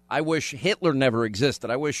madman. I wish Hitler never existed.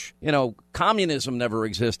 I wish, you know, communism never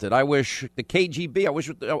existed. I wish the KGB, I wish,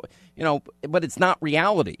 you know, but it's not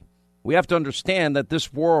reality. We have to understand that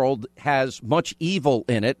this world has much evil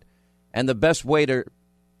in it, and the best way to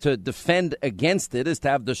defend against it is to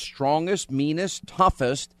have the strongest, meanest,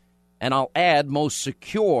 toughest, and I'll add most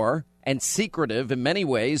secure and secretive in many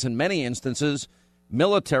ways, in many instances,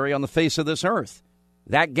 military on the face of this earth.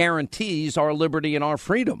 That guarantees our liberty and our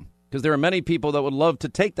freedom, because there are many people that would love to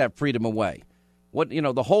take that freedom away. What, you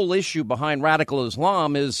know, the whole issue behind radical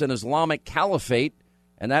Islam is an Islamic caliphate,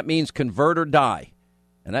 and that means convert or die.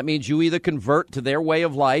 And that means you either convert to their way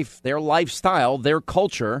of life, their lifestyle, their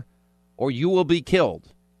culture, or you will be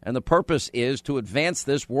killed. And the purpose is to advance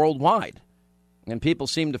this worldwide. And people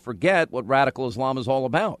seem to forget what radical Islam is all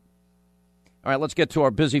about. All right, let's get to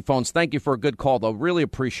our busy phones. Thank you for a good call, though. Really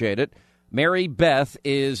appreciate it. Mary Beth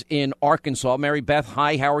is in Arkansas. Mary Beth,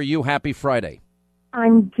 hi, how are you? Happy Friday.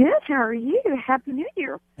 I'm good. How are you? Happy New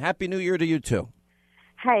Year. Happy New Year to you, too.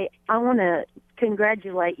 Hey, I want to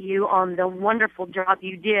congratulate you on the wonderful job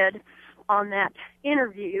you did on that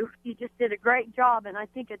interview. You just did a great job, and I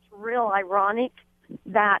think it's real ironic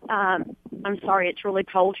that, I'm sorry, it's really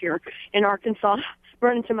cold here in Arkansas.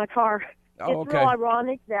 Running to my car. Oh, it's real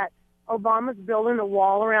ironic that Obama's building a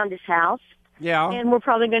wall around his house. Yeah. And we're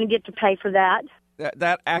probably going to get to pay for that.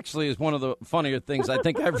 That actually is one of the funnier things I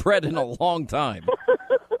think I've read in a long time.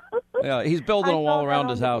 Yeah, he's building a wall around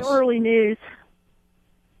his house. Early news.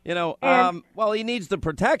 You know, well, he needs the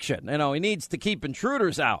protection. You know, he needs to keep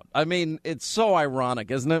intruders out. I mean, it's so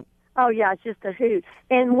ironic, isn't it? Oh, yeah, it's just a hoot.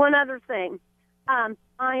 And one other thing. I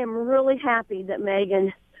am really happy that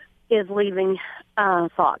Megyn is leaving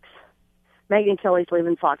Fox. Megyn Kelly's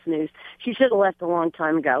leaving Fox News. She should have left a long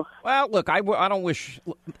time ago. Well, look, I don't wish.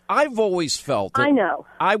 I've always felt. I know.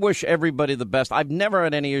 I wish everybody the best. I've never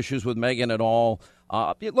had any issues with Megyn at all.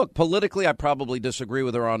 Look, politically, I probably disagree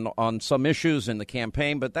with her on some issues in the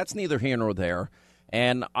campaign, but that's neither here nor there.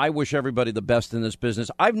 And I wish everybody the best in this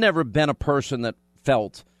business. I've never been a person that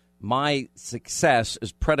felt my success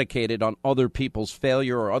is predicated on other people's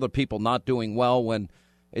failure or other people not doing well, when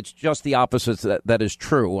it's just the opposite that is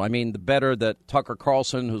true. I mean, the better that Tucker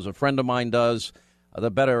Carlson, who's a friend of mine, does,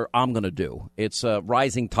 the better I'm going to do. It's a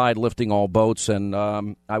rising tide lifting all boats, and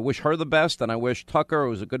I wish her the best, and I wish Tucker,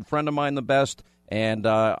 who's a good friend of mine, the best. And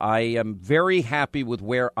I am very happy with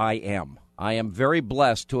where I am. I am very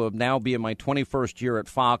blessed to have now be in my 21st year at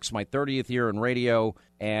Fox, my 30th year in radio,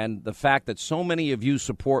 and the fact that so many of you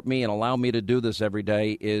support me and allow me to do this every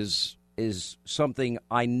day is something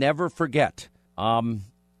I never forget.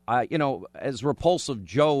 You know, as Repulsive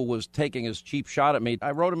Joe was taking his cheap shot at me,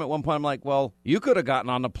 I wrote him at one point, I'm like, well, you could have gotten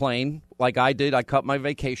on the plane like I did. I cut my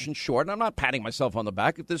vacation short, and I'm not patting myself on the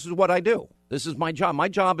back. This is what I do. This is my job. My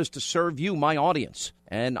job is to serve you, my audience.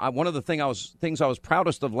 And one of the things I was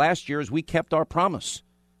proudest of last year is we kept our promise.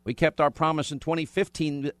 We kept our promise in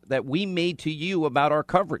 2015 that we made to you about our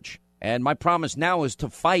coverage. And my promise now is to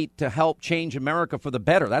fight to help change America for the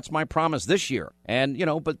better. That's my promise this year. And, you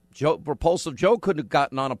know, but Repulsive Joe could have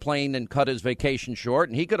gotten on a plane and cut his vacation short,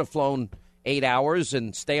 and he could have flown 8 hours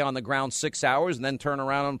and stay on the ground 6 hours and then turn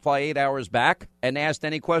around and fly 8 hours back and asked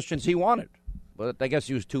any questions he wanted. But I guess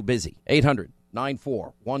he was too busy.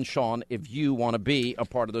 800-941-SEAN if you want to be a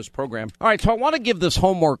part of this program. All right, so I want to give this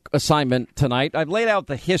homework assignment tonight. I've laid out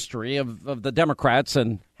the history of the Democrats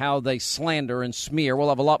and how they slander and smear. We'll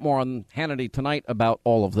have a lot more on Hannity tonight about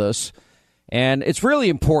all of this. And it's really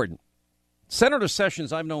important. Senator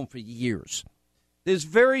Sessions, I've known for years. There's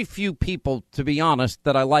very few people, to be honest,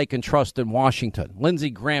 that I like and trust in Washington. Lindsey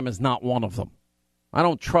Graham is not one of them. I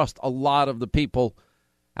don't trust a lot of the people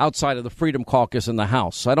outside of the Freedom Caucus in the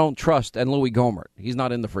House. I don't trust, and Louis Gohmert. He's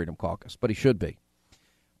not in the Freedom Caucus, but he should be.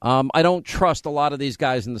 I don't trust a lot of these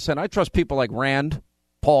guys in the Senate. I trust people like Rand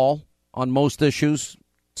Paul on most issues,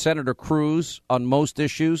 Senator Cruz on most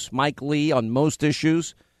issues, Mike Lee on most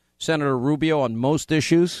issues, Senator Rubio on most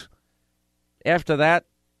issues. After that,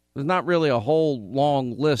 There's not really a whole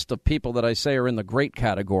long list of people that I say are in the great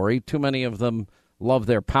category. Too many of them love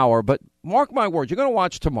their power. But mark my words, you're going to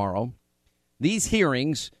watch tomorrow these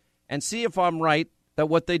hearings and see if I'm right that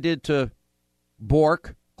what they did to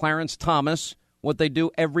Bork, Clarence Thomas, what they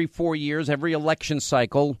do every 4 years, every election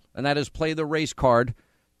cycle, and that is play the race card,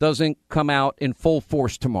 doesn't come out in full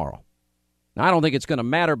force tomorrow. Now, I don't think it's going to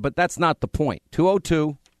matter, but that's not the point.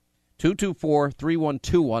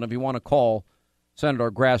 202-224-3121 if you want to call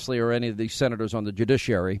Senator Grassley or any of the senators on the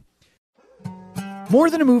judiciary. More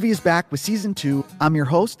Than a Movie is back with Season 2. I'm your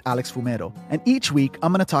host, Alex Fumero, and each week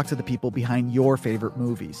I'm going to talk to the people behind your favorite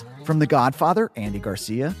movies. From The Godfather, Andy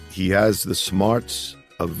Garcia. He has the smarts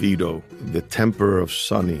of Vito, the temper of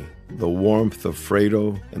Sonny, the warmth of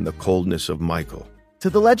Fredo, and the coldness of Michael. To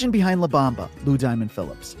the legend behind La Bamba, Lou Diamond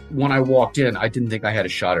Phillips. When I walked in, I didn't think I had a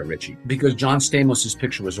shot at Richie because John Stamos'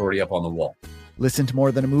 picture was already up on the wall. Listen to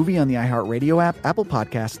More Than a Movie on the iHeartRadio app, Apple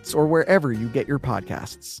Podcasts, or wherever you get your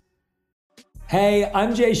podcasts. Hey,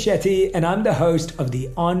 I'm Jay Shetty, and I'm the host of the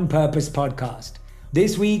On Purpose podcast.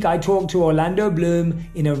 This week, I talked to Orlando Bloom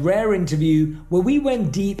in a rare interview where we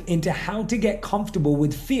went deep into how to get comfortable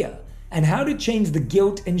with fear and how to change the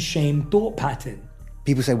guilt and shame thought pattern.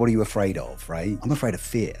 People say, what are you afraid of, right? I'm afraid of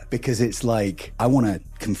fear because it's like I want to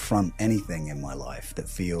confront anything in my life that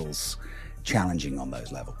feels challenging on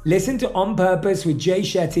those levels. Listen to On Purpose with Jay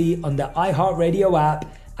Shetty on the iHeartRadio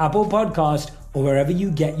app, Apple Podcast, or wherever you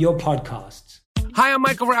get your podcasts. Hi, I'm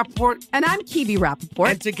Michael Rappaport. And I'm Kibi Rappaport.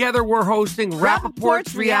 And together we're hosting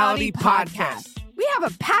Rappaport's Reality Podcast. We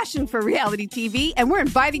have a passion for reality TV, and we're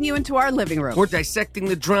inviting you into our living room. We're dissecting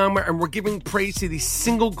the drama, and we're giving praise to the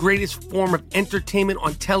single greatest form of entertainment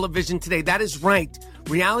on television today. That is right.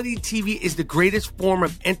 Reality TV is the greatest form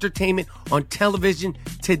of entertainment on television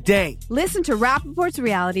today. Listen to Rappaport's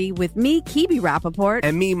Reality with me, Kibi Rappaport.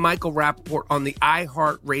 And me, Michael Rappaport, on the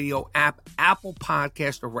iHeartRadio app, Apple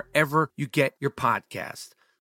Podcast, or wherever you get your podcast.